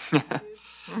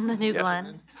 The new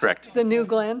Glenn. Correct. The new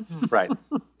Glenn? Right.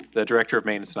 The Director of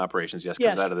Maintenance and Operations, yes,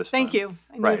 comes out of this thank fund. you.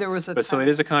 I knew there was a But so it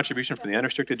is a contribution from the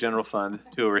unrestricted general fund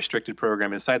to a restricted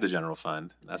program inside the general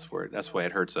fund. That's why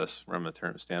it hurts us from a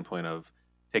standpoint of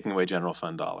taking away general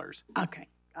fund dollars. Okay,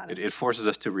 got it. It forces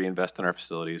us to reinvest in our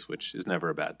facilities, which is never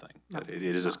a bad thing. But it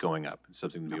is just going up. It's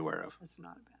something to be aware of. That's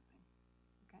not a bad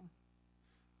thing. Okay.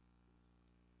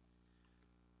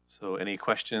 So any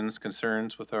questions,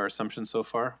 concerns with our assumptions so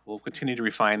far? We'll continue to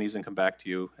refine these and come back to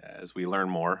you as we learn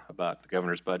more about the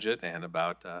governor's budget and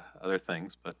about other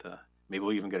things, but maybe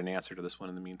we'll even get an answer to this one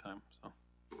in the meantime. So,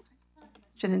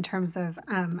 In terms of,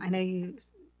 I know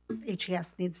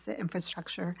HES needs the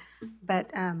infrastructure,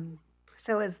 but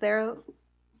so is there,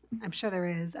 I'm sure there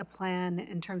is a plan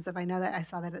in terms of, I know that I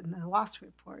saw that in the WASP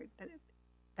report,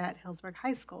 that Hillsburg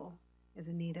High School is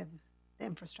in need of the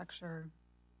infrastructure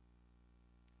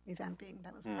revamping.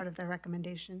 That was part of the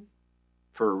recommendation.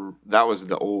 That was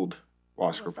the old WASP That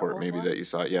was the report, old maybe one? that you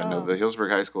saw. Yeah, no, Oh. the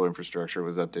Hillsburg High School infrastructure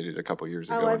was updated a couple years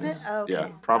ago. Oh, was and it? is- Oh, okay. Yeah,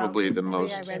 probably the Maybe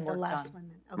most I read the last one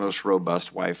then. Okay. most robust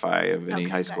Wi-Fi of any Okay,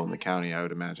 high school good. in the county, I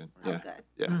would imagine. Oh, Yeah, good.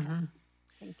 yeah. Mm-hmm.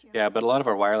 Thank you. yeah, but a lot of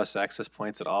our wireless access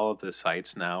points at all of the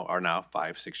sites are now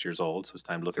 5-6 years old, so it's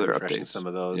time to look So at they're refreshing updates. some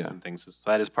of those Yeah. and things. So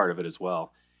that is part of it as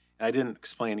well. And I didn't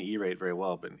explain E-rate very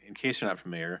well, but in case you're not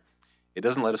familiar, it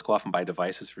doesn't let us go off and buy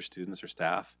devices for students or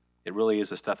staff. It really is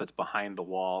the stuff that's behind the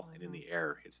wall and in the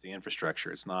air. It's the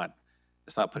infrastructure. It's not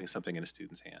putting something in a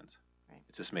student's hands. Right.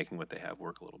 It's just making what they have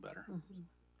work a little better.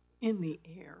 In the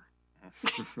air.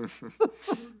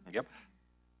 Yep.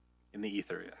 In the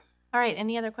ether, yes. All right,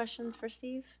 any other questions for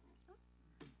Steve?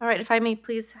 All right, if I may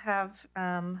please have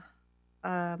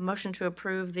a motion to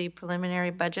approve the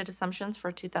preliminary budget assumptions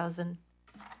for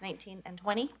 2019 and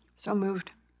 20. So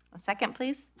moved. A second,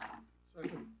 please.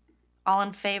 Second. All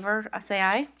in favor, say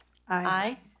aye.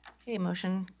 Aye. Okay,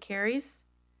 motion carries.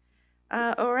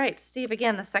 All right, Steve,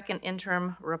 again, the second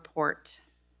interim report.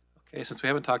 Okay, since we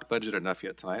haven't talked budget enough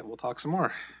yet tonight, we'll talk some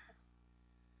more.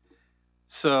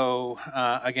 So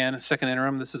again, second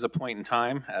interim, this is a point in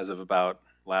time as of about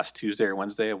last Tuesday or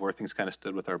Wednesday of where things kind of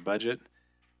stood with our budget.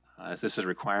 This is a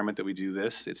requirement that we do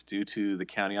this. It's due to the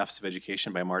County Office of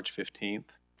Education by March 15th.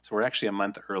 So we're actually a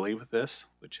month early with this,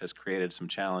 which has created some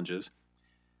challenges.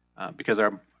 Because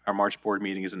our March board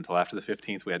meeting isn't until after the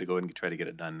 15th, we had to go and try to get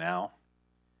it done now.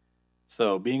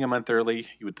 So being a month early,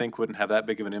 you would think wouldn't have that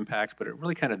big of an impact, but it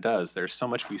really kind of does. There's so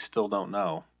much we still don't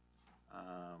know.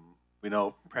 We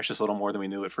know precious little more than we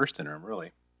knew at first interim,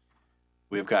 really.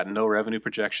 We have gotten no revenue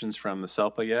projections from the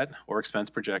SELPA yet, or expense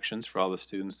projections for all the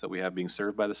students that we have being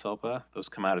served by the SELPA. Those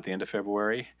come out at the end of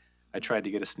February. I tried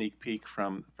to get a sneak peek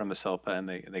from the SELPA, and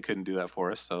they couldn't do that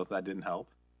for us, so that didn't help.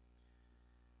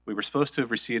 We were supposed to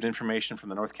have received information from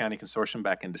the North County Consortium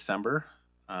back in December.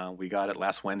 We got it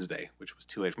last Wednesday, which was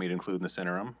too late for me to include in this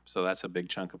interim, so that's a big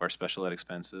chunk of our special ed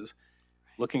expenses.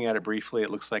 Looking at it briefly, it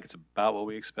looks like it's about what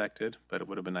we expected, but it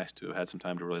would have been nice to have had some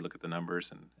time to really look at the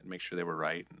numbers and make sure they were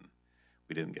right, and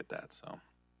we didn't get that. So,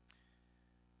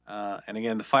 and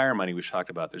again, the fire money we've talked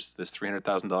about, there's this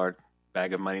 $300,000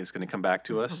 bag of money that's going to come back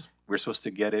to us. We're supposed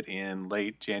to get it in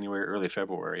late January, early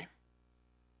February.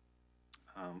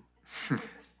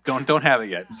 Don't have it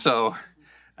yet. So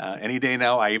any day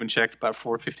now. I even checked about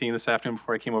 4:15 this afternoon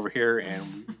before I came over here,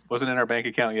 and it wasn't in our bank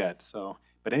account yet. So,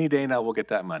 but any day now we'll get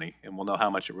that money, and we'll know how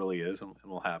much it really is, and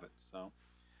we'll have it. So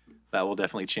that will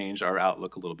definitely change our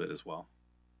outlook a little bit as well.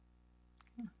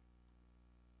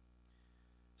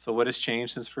 So what has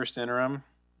changed since first interim?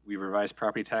 We revised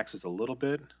property taxes a little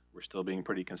bit. We're still being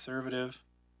pretty conservative.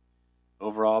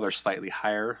 Overall, they're slightly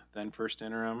higher than first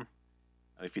interim.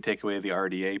 If you take away the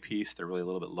RDA piece, they're really a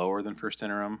little bit lower than first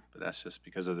interim, but that's just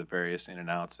because of the various in and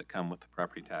outs that come with the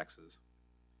property taxes.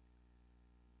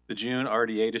 The June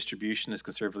RDA distribution is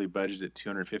conservatively budgeted at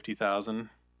 $250,000.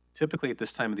 Typically at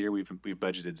this time of the year, we've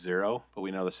budgeted zero, but we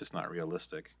know that's just not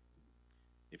realistic.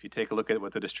 If you take a look at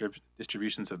what the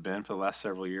distributions have been for the last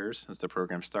several years since the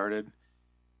program started,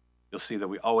 you'll see that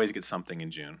we always get something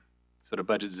in June. So to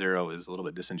budget zero is a little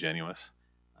bit disingenuous.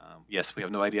 Yes, we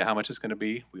have no idea how much it's going to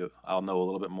be. I'll know a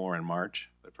little bit more in March,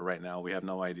 but for right now, we have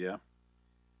no idea.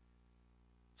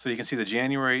 So you can see that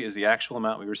January is the actual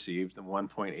amount we received, the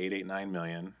 $1.889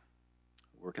 million.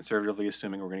 We're conservatively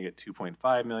assuming we're going to get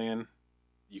 $2.5 million.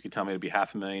 You could tell me it'd be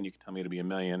 $500,000. You could tell me it'd be $1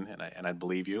 million, and I'd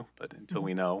believe you. But until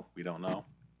we know, we don't know.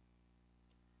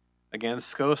 Again,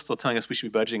 SCO is still telling us we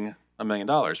should be budgeting $1 million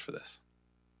for this.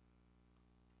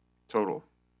 Total,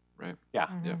 right? Yeah.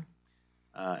 Yeah.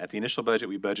 At the initial budget,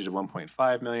 we budgeted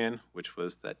 $1.5 million, which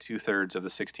was that 2/3 of the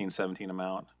 16-17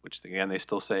 amount, which again they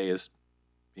still say is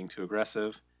being too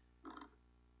aggressive.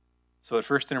 So at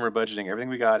first interim, we're budgeting everything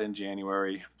we got in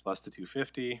January plus the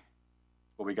 $250.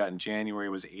 What we got in January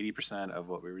was 80% of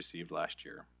what we received last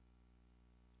year.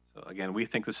 So again, we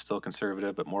think this is still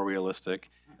conservative, but more realistic.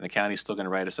 And the county's still going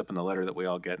to write us up in the letter that we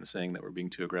all get and saying that we're being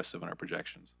too aggressive in our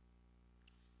projections.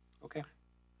 Okay.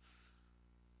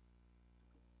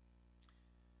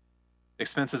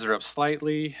 Expenses are up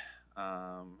slightly.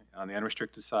 On the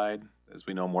unrestricted side, as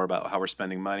we know more about how we're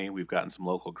spending money, we've gotten some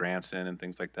local grants in and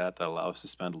things like that that allow us to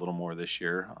spend a little more this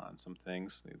year on some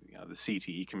things. You know, the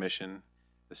CTE Commission,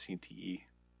 the CTE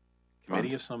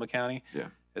Committee of Sonoma County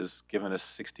has given us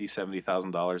 $60,000,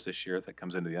 $70,000 this year that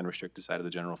comes into the unrestricted side of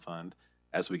the general fund.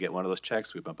 As we get one of those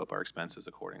checks, we bump up our expenses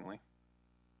accordingly.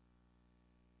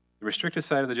 The restricted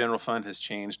side of the general fund has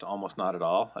changed almost not at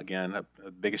all. Again,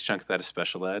 the biggest chunk of that is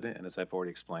special ed, and as I've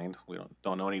already explained, we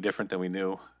don't know any different than we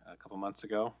knew a couple months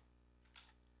ago.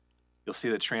 You'll see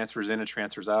that transfers in and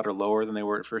transfers out are lower than they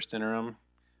were at first interim.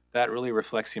 That really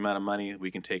reflects the amount of money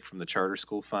we can take from the charter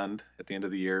school fund at the end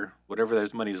of the year. Whatever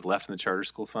there's money is left in the charter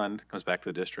school fund comes back to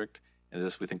the district, and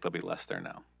this we think there'll be less there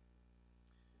now.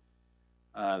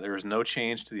 There is no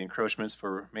change to the encroachments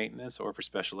for maintenance or for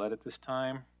special ed at this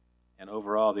time. And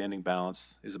overall, the ending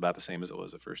balance is about the same as it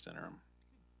was at first interim.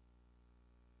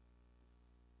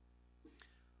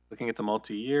 Looking at the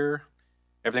multi-year,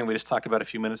 everything we just talked about a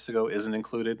few minutes ago isn't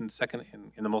included in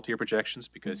the multi-year projections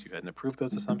because you hadn't approved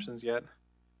those assumptions yet.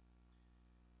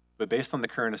 But based on the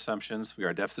current assumptions, we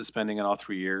are deficit spending in all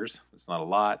 3 years. It's not a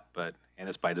lot, and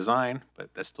it's by design,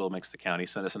 but that still makes the county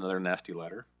send us another nasty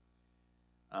letter.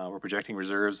 We're projecting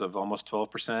reserves of almost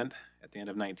 12% at the end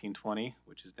of 1920,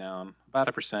 which is down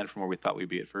about 1% from where we thought we'd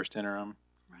be at first interim.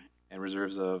 Right. And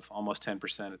reserves of almost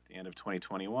 10% at the end of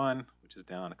 2021, which is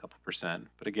down a couple percent.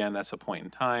 But again, that's a point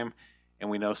in time, and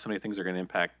we know so many things are going to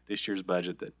impact this year's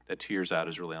budget that 2 years out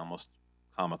is really almost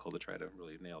comical to try to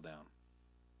really nail down.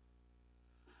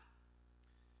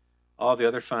 All the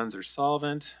other funds are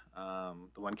solvent.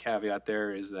 The one caveat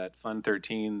there is that Fund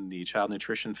 13, the Child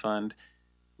Nutrition Fund,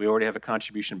 we already have a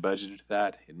contribution budgeted to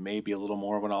that. It may be a little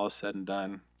more when all is said and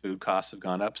done. Food costs have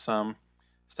gone up some.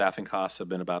 Staffing costs have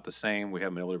been about the same. We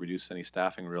haven't been able to reduce any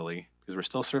staffing really because we're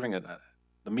still serving it.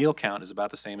 The meal count is about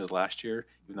the same as last year,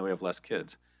 even though we have less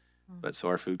kids. But so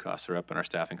our food costs are up and our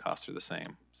staffing costs are the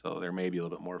same. So there may be a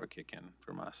little bit more of a kick in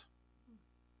from us.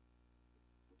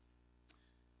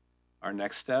 Our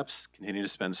next steps, continue to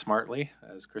spend smartly,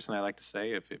 as Chris and I like to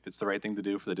say. If it's the right thing to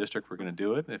do for the district, we're going to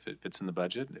do it. If it fits in the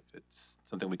budget, if it's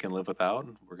something we can live without,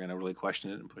 we're going to really question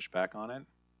it and push back on it.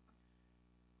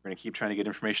 We're going to keep trying to get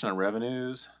information on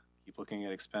revenues, keep looking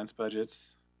at expense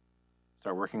budgets,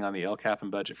 start working on the LCAP and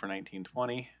budget for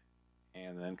 1920,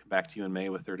 and then come back to you in May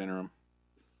with third interim.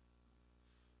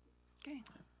 Okay.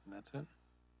 And that's it.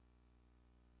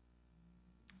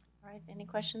 All right, any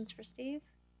questions for Steve?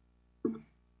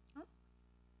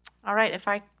 All right, if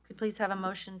I could please have a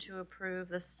motion to approve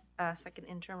this second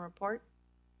interim report.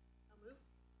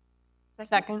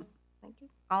 Second. Thank you.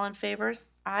 All in favor?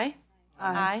 Aye?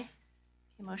 Aye. Okay,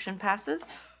 motion passes.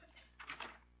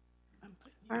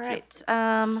 All right,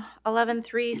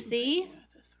 11.3C.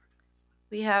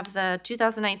 We have the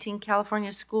 2019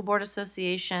 California School Board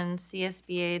Association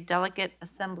CSBA Delegate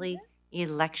Assembly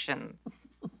elections.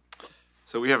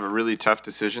 So we have a really tough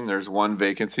decision. There's one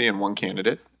vacancy and one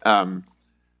candidate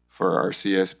for our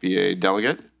CSBA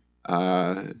delegate.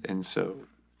 And so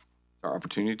it's our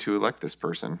opportunity to elect this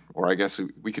person, or I guess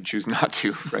we could choose not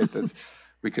to, right?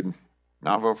 We could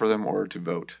not vote for them or to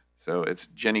vote. So it's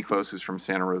Jenny Close, who's from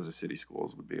Santa Rosa City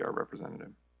Schools, would be our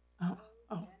representative. Oh.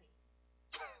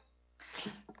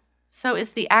 So is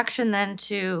the action then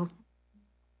to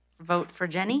vote for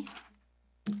Jenny?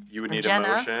 You would Or need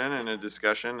Jenna? a motion and a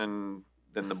discussion, and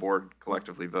then the board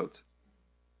collectively votes.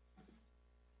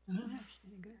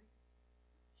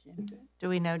 Do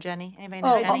we know Jenny? Anybody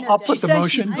know Oh, Jenny? I'll put the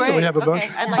motion, so we have a Okay,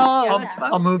 motion. I'd like- Oh, yeah. that's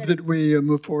I'll move that we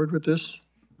move forward with this.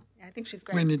 Yeah, I think she's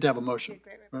great. We need to have a motion.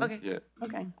 right? Okay. Yeah.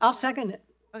 Okay, I'll second it.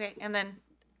 Okay, and then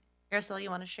Araceli, you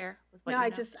want to share with what No, you I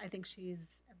know? just, I think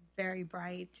she's very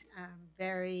bright,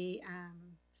 very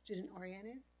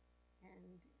student-oriented, and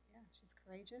yeah, she's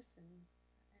courageous, and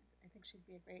I think she'd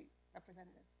be a great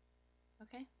representative.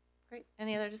 Okay, great.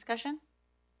 Any other discussion?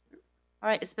 All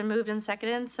right, it's been moved and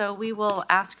seconded, so we will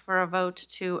ask for a vote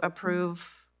to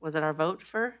approve. Was it our vote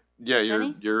for Yeah,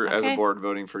 Jenny? you're as a Okay. board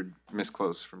voting for Miss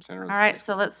Close from Santa Rosa. All right,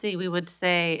 so let's see. We would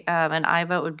say an aye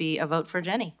vote would be a vote for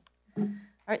Jenny. All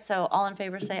right, so all in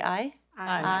favor say aye.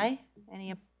 Aye.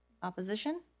 Any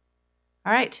opposition?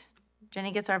 All right,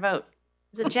 Jenny gets our vote.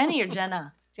 Is it Jenny or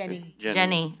Jenna? Jenny.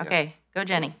 Jenny. yeah. Okay, go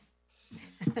Jenny.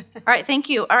 All right, thank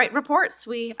you. All right, reports.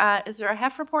 Is there a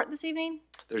HEF report this evening?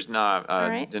 There's not. All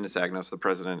right. Dennis Agnos, the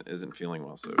president, isn't feeling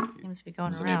well, so he Seems to be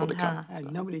going wasn't able around, to come. huh?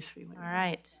 Nobody's feeling. All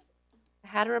right. I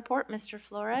had a report, Mr.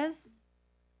 Flores.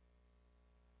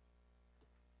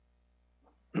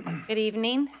 Good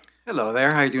evening. Hello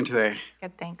there. How are you doing today?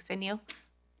 Good, thanks. And you?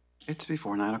 It's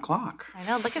before 9 o'clock. I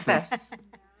know, look at this.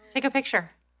 Take a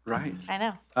picture. Right. I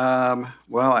know.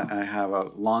 Well, I have a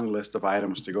long list of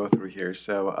items to go through here.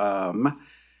 So,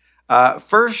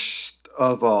 first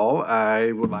of all,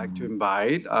 I would like to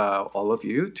invite all of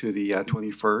you to the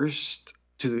 21st,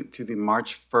 to the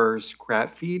March 1st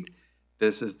grad feed.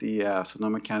 This is the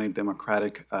Sonoma County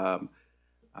Democratic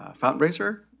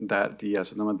fundraiser that the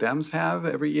Sonoma Dems have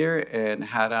every year, and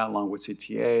HADA, along with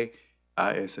CTA,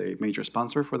 is a major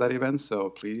sponsor for that event. So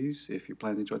please, if you're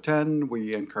planning to attend,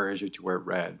 we encourage you to wear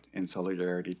red in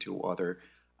solidarity to other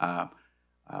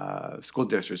school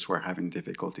districts who are having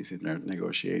difficulties in their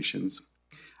negotiations.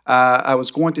 I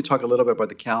was going to talk a little bit about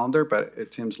the calendar, but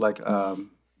it seems like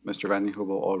Mr. Van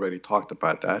Hubel already talked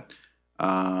about that.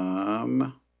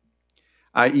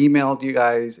 I emailed you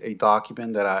guys a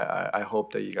document that I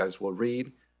hope that you guys will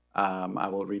read. I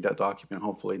will read that document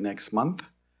hopefully next month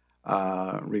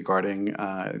regarding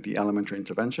the elementary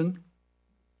intervention.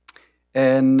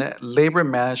 And labor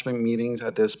management meetings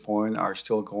at this point are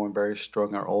still going very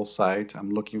strong at all sites.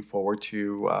 I'm looking forward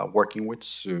to working with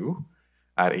Sue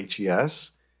at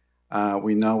HES.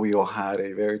 We know we all had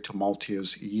a very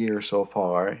tumultuous year so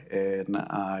far, and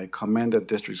I commend the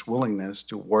district's willingness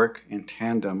to work in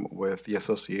tandem with the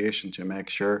association to make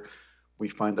sure we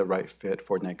find the right fit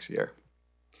for next year.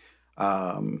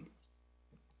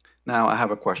 Now, I have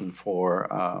a question for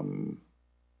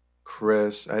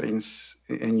Chris. I didn't,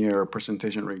 in your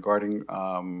presentation regarding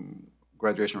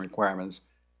graduation requirements,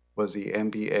 was the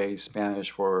MBA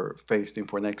Spanish for phased in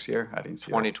for next year? I didn't see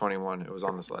 2021, it was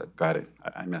on the slide. Got it.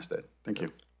 I missed it. Thank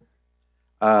you.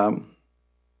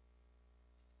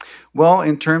 Well,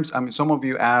 in terms, some of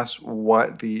you asked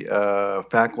what the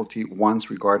faculty wants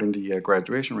regarding the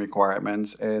graduation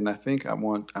requirements, and I think I'm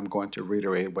going to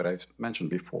reiterate what I've mentioned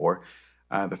before.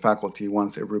 The faculty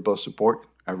wants a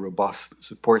robust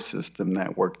support system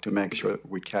network to make sure that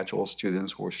we catch all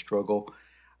students who struggle.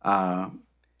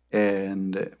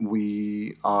 And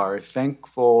we are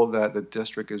thankful that the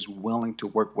district is willing to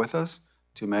work with us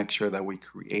to make sure that we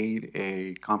create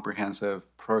a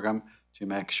comprehensive program to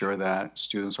make sure that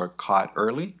students are caught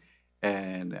early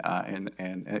and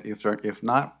if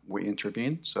not, we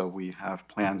intervene. So we have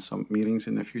planned some meetings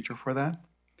in the future for that.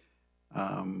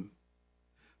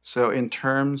 So in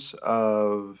terms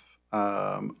of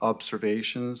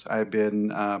observations, I've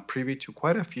been privy to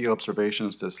quite a few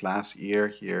observations this last year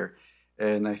here,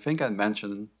 and I think I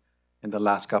mentioned in the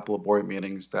last couple of board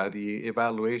meetings that the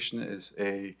evaluation is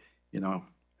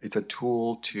it's a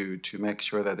tool to make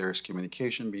sure that there's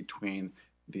communication between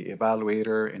the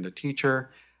evaluator and the teacher.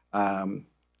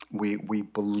 We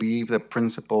believe that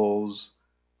principals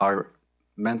are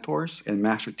mentors and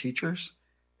master teachers,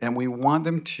 and we want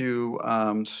them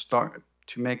to start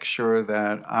to make sure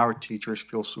that our teachers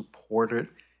feel supported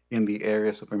in the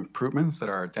areas of improvements that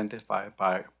are identified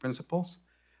by principals.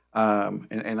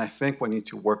 And I think we need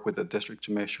to work with the district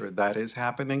to make sure that is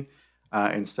happening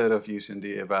instead of using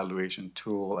the evaluation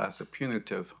tool as a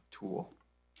punitive tool.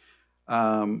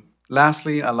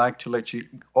 Lastly, I'd like to let you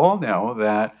all know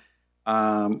that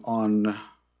on, I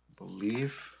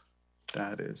believe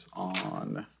that is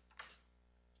on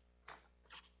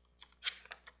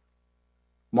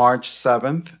March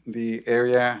 7th, the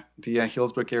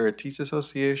Healdsburg Area Teachers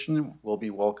Association will be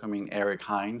welcoming Eric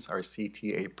Hines, our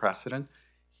CTA president,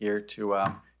 here to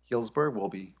Healdsburg. We'll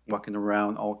be walking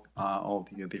around all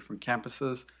the different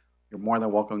campuses. You're more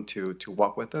than welcome to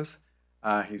walk with us.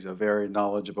 He's a very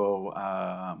knowledgeable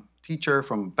teacher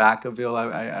from Vacaville,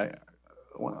 I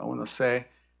want to say,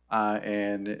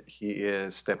 and he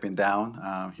is stepping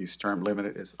down. His term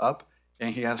limit is up,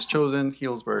 and he has chosen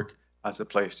Healdsburg as a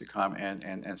place to come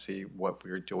and see what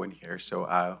we're doing here. So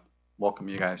I welcome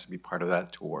you guys to be part of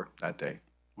that tour that day.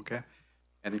 Okay?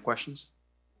 Any questions?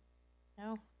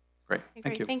 No. Great. Okay,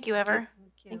 Thank you. Thank you, Ever.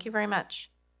 Thank you very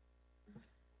much.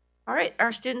 All right,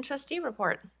 our student trustee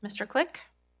report. Mr. Click.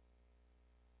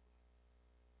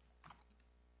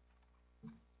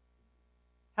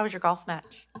 How was your golf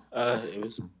match? It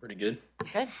was pretty good.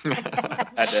 Good.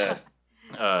 Had to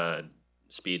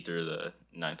speed through the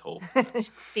 9th hole.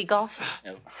 Speed golf?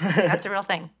 Yep. That's a real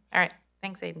thing. All right.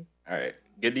 Thanks, Aiden. All right.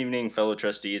 Good evening, fellow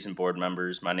trustees and board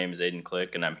members. My name is Aiden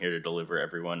Click, and I'm here to deliver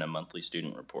everyone a monthly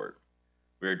student report.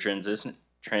 We are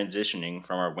transitioning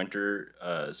from our winter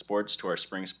sports to our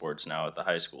spring sports now at the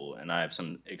high school, and I have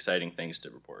some exciting things to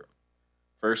report.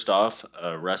 First off,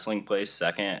 wrestling placed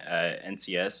second at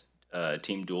NCS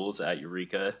team duels at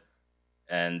Eureka,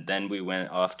 and then we went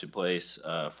off to place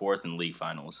fourth in league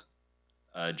finals,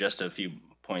 just a few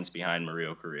points behind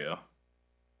Mario Carrillo.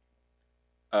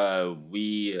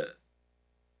 We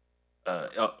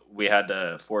had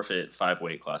to forfeit 5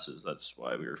 weight classes. That's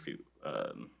why we were a few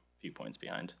points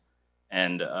behind.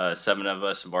 And 7 of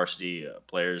us varsity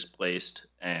players placed,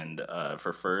 and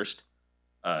for first,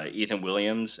 Ethan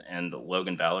Williams and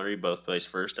Logan Valerie both placed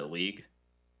first at league.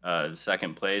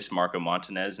 Second place, Marco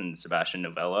Montanez and Sebastian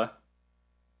Novella.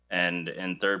 And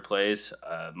in third place,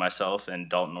 myself and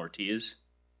Dalton Ortiz.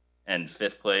 And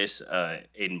fifth place,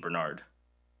 Aiden Bernard.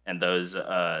 And those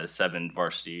 7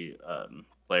 varsity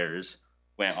players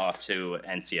went off to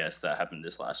NCS that happened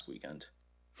this last weekend.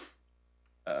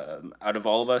 Out of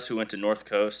all of us who went to North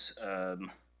Coast,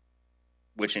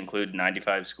 which include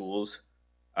 95 schools,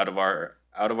 out of our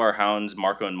hounds,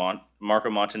 Marco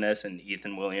Montanez and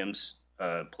Ethan Williams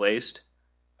placed.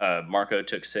 Marco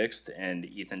took 6th and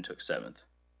Ethan took 7th.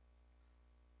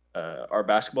 Our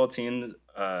basketball team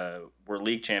were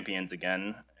league champions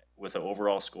again with an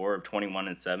overall score of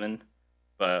 21-7,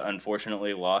 but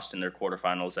unfortunately lost in their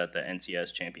quarterfinals at the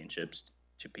NCS championships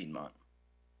to Piedmont.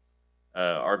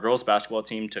 Our girls basketball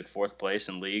team took 4th place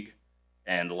in league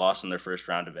and lost in their first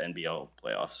round of NBL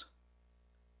playoffs.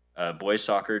 Boys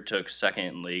soccer took 2nd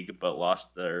in league, but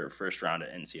lost their first round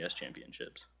at NCS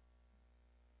championships.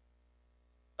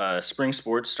 Spring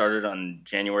sports started on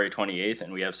January 28th,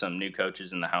 and we have some new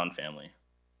coaches in the Hound family.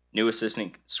 New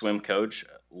assistant swim coach,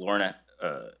 Lorna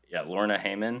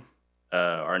Heyman.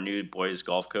 Our new boys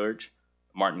golf coach,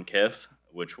 Martin Kiff,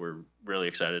 which we're really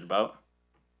excited about.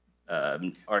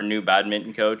 Our new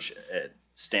badminton coach,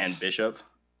 Stan Bishop.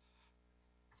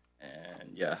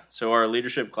 And yeah, so our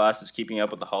leadership class is keeping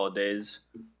up with the holidays,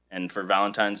 and for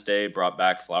Valentine's Day brought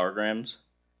back flowergrams.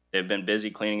 They've been busy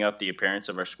cleaning up the appearance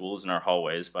of our schools and our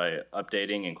hallways by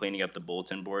updating and cleaning up the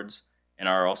bulletin boards, and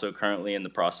are also currently in the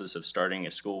process of starting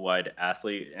a school-wide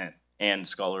athlete and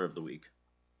scholar of the week.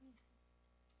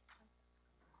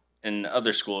 In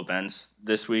other school events,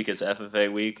 this week is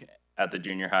FFA week at the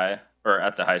junior high, or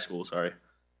at the high school, sorry.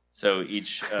 So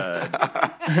each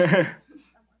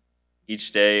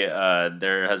day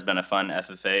there has been a fun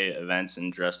FFA events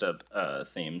and dressed up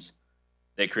themes.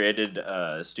 They created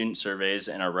student surveys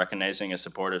and are recognizing a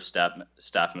supportive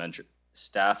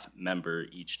staff member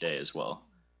each day as well.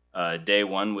 Day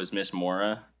 1 was Miss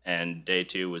Mora, and day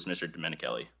 2 was Mr.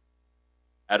 Domenichelli.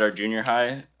 At our junior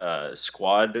high,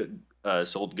 squad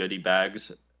sold goodie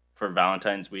bags for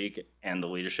Valentine's week, and the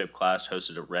leadership class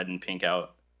hosted a red and pink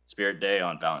out spirit day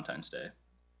on Valentine's Day,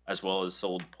 as well as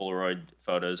sold Polaroid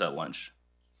photos at lunch.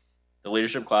 The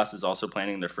leadership class is also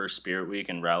planning their first spirit week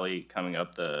and rally coming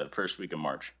up the first week of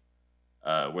March,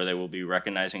 where they will be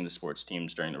recognizing the sports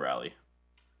teams during the rally.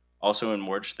 Also in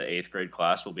March, the 8th grade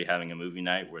class will be having a movie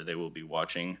night where they will be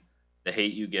watching The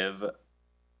Hate U Give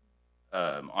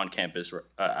on campus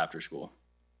after school.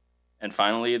 And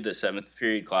finally, the 7th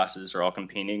period classes are all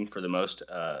competing for the most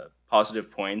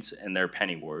positive points in their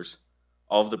penny wars.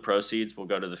 All of the proceeds will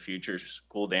go to the future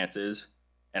school dances,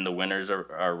 and the winners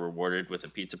are rewarded with a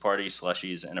pizza party,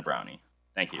 slushies, and a brownie.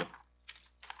 Thank you.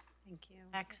 Thank you.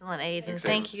 Excellent, Aiden. Thanks,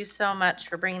 Thank Aiden. you so much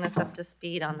for bringing us up to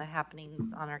speed on the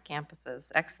happenings on our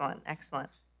campuses. Excellent, excellent.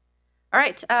 All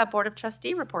right, Board of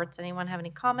Trustee reports. Anyone have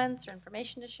any comments or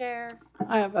information to share?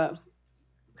 I have a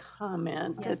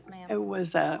comment. Yes, that ma'am. It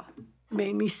was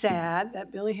made me sad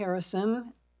that Billy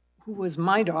Harrison, who was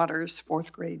my daughter's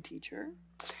fourth grade teacher,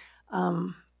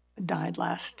 died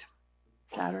last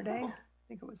Saturday. I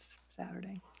think it was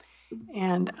Saturday.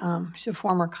 And she's a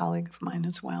former colleague of mine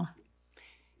as well,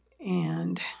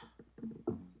 and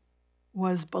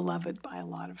was beloved by a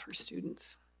lot of her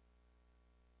students.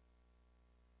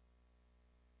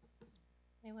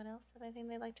 Anyone else have anything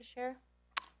they'd like to share?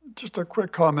 Just a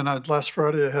quick comment. Last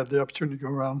Friday, I had the opportunity to go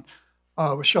around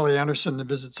with Shelley Anderson to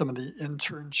visit some of the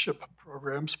internship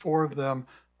programs, 4 of them.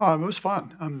 It was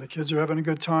fun. The kids are having a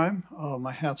good time.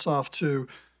 My hat's off to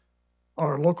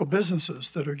our local businesses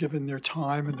that are giving their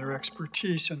time and their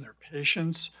expertise and their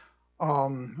patience. A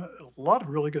lot of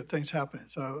really good things happening.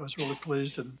 So I was really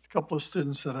pleased. And a couple of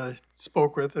students that I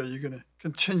spoke with, are you going to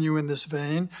continue in this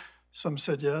vein? Some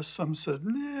said yes, some said,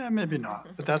 nah, maybe not.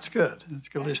 But that's good. It's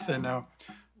good, at least they know.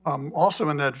 Also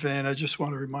in that vein, I just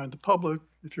want to remind the public,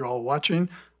 if you're all watching,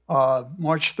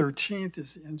 March 13th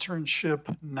is the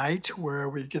internship night where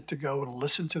we get to go and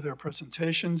listen to their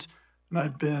presentations. And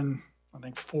I've been, I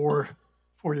think, four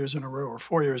years in a row, or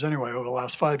 4 years anyway, over the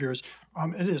last 5 years.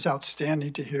 It is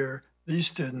outstanding to hear these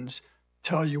students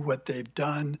tell you what they've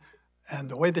done, and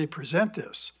the way they present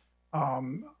this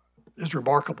is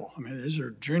remarkable. I mean, these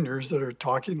are juniors that are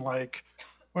talking like,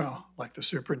 well, like the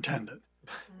superintendent.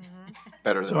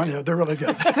 Better So than anyhow, they're really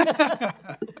good.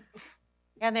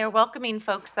 And they're welcoming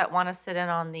folks that want to sit in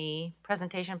on the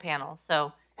presentation panel.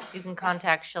 So you can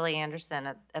contact Shelley Anderson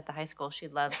at the high school.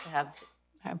 She'd love to have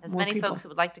as more many people. folks that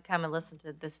would like to come and listen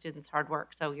to the students' hard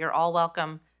work. So you're all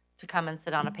welcome to come and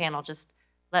sit on a panel. Just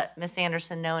let Miss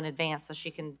Anderson know in advance so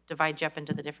she can divide you up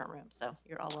into the different rooms. So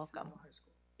you're all welcome.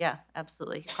 Yeah,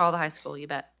 absolutely. Call the high school, you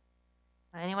bet.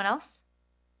 Anyone else?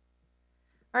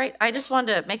 All right, I just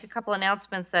wanted to make a couple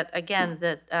announcements that, again,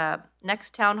 that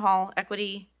next Town Hall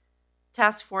Equity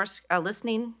Task Force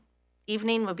listening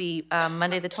evening will be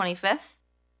Monday the 25th,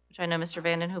 which I know Mr.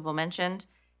 Vandenheuvel mentioned.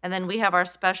 And then we have our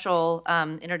special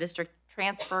interdistrict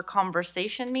transfer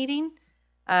conversation meeting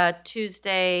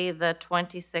Tuesday the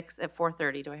 26th at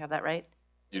 4:30. Do I have that right?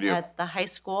 You do. At the high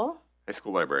school High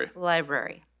school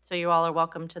library. So you all are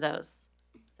welcome to those.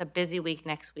 It's a busy week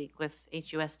next week with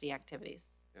HUSD activities.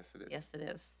 Yes, it is. Yes, it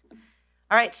is.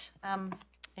 All right.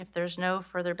 If there's no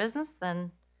further business,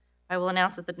 then I will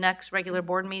announce that the next regular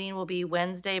board meeting will be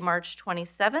Wednesday, March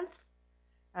 27th,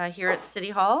 here at City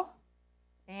Hall.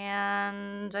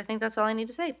 And I think that's all I need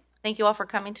to say. Thank you all for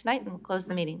coming tonight, and we'll close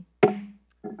the meeting.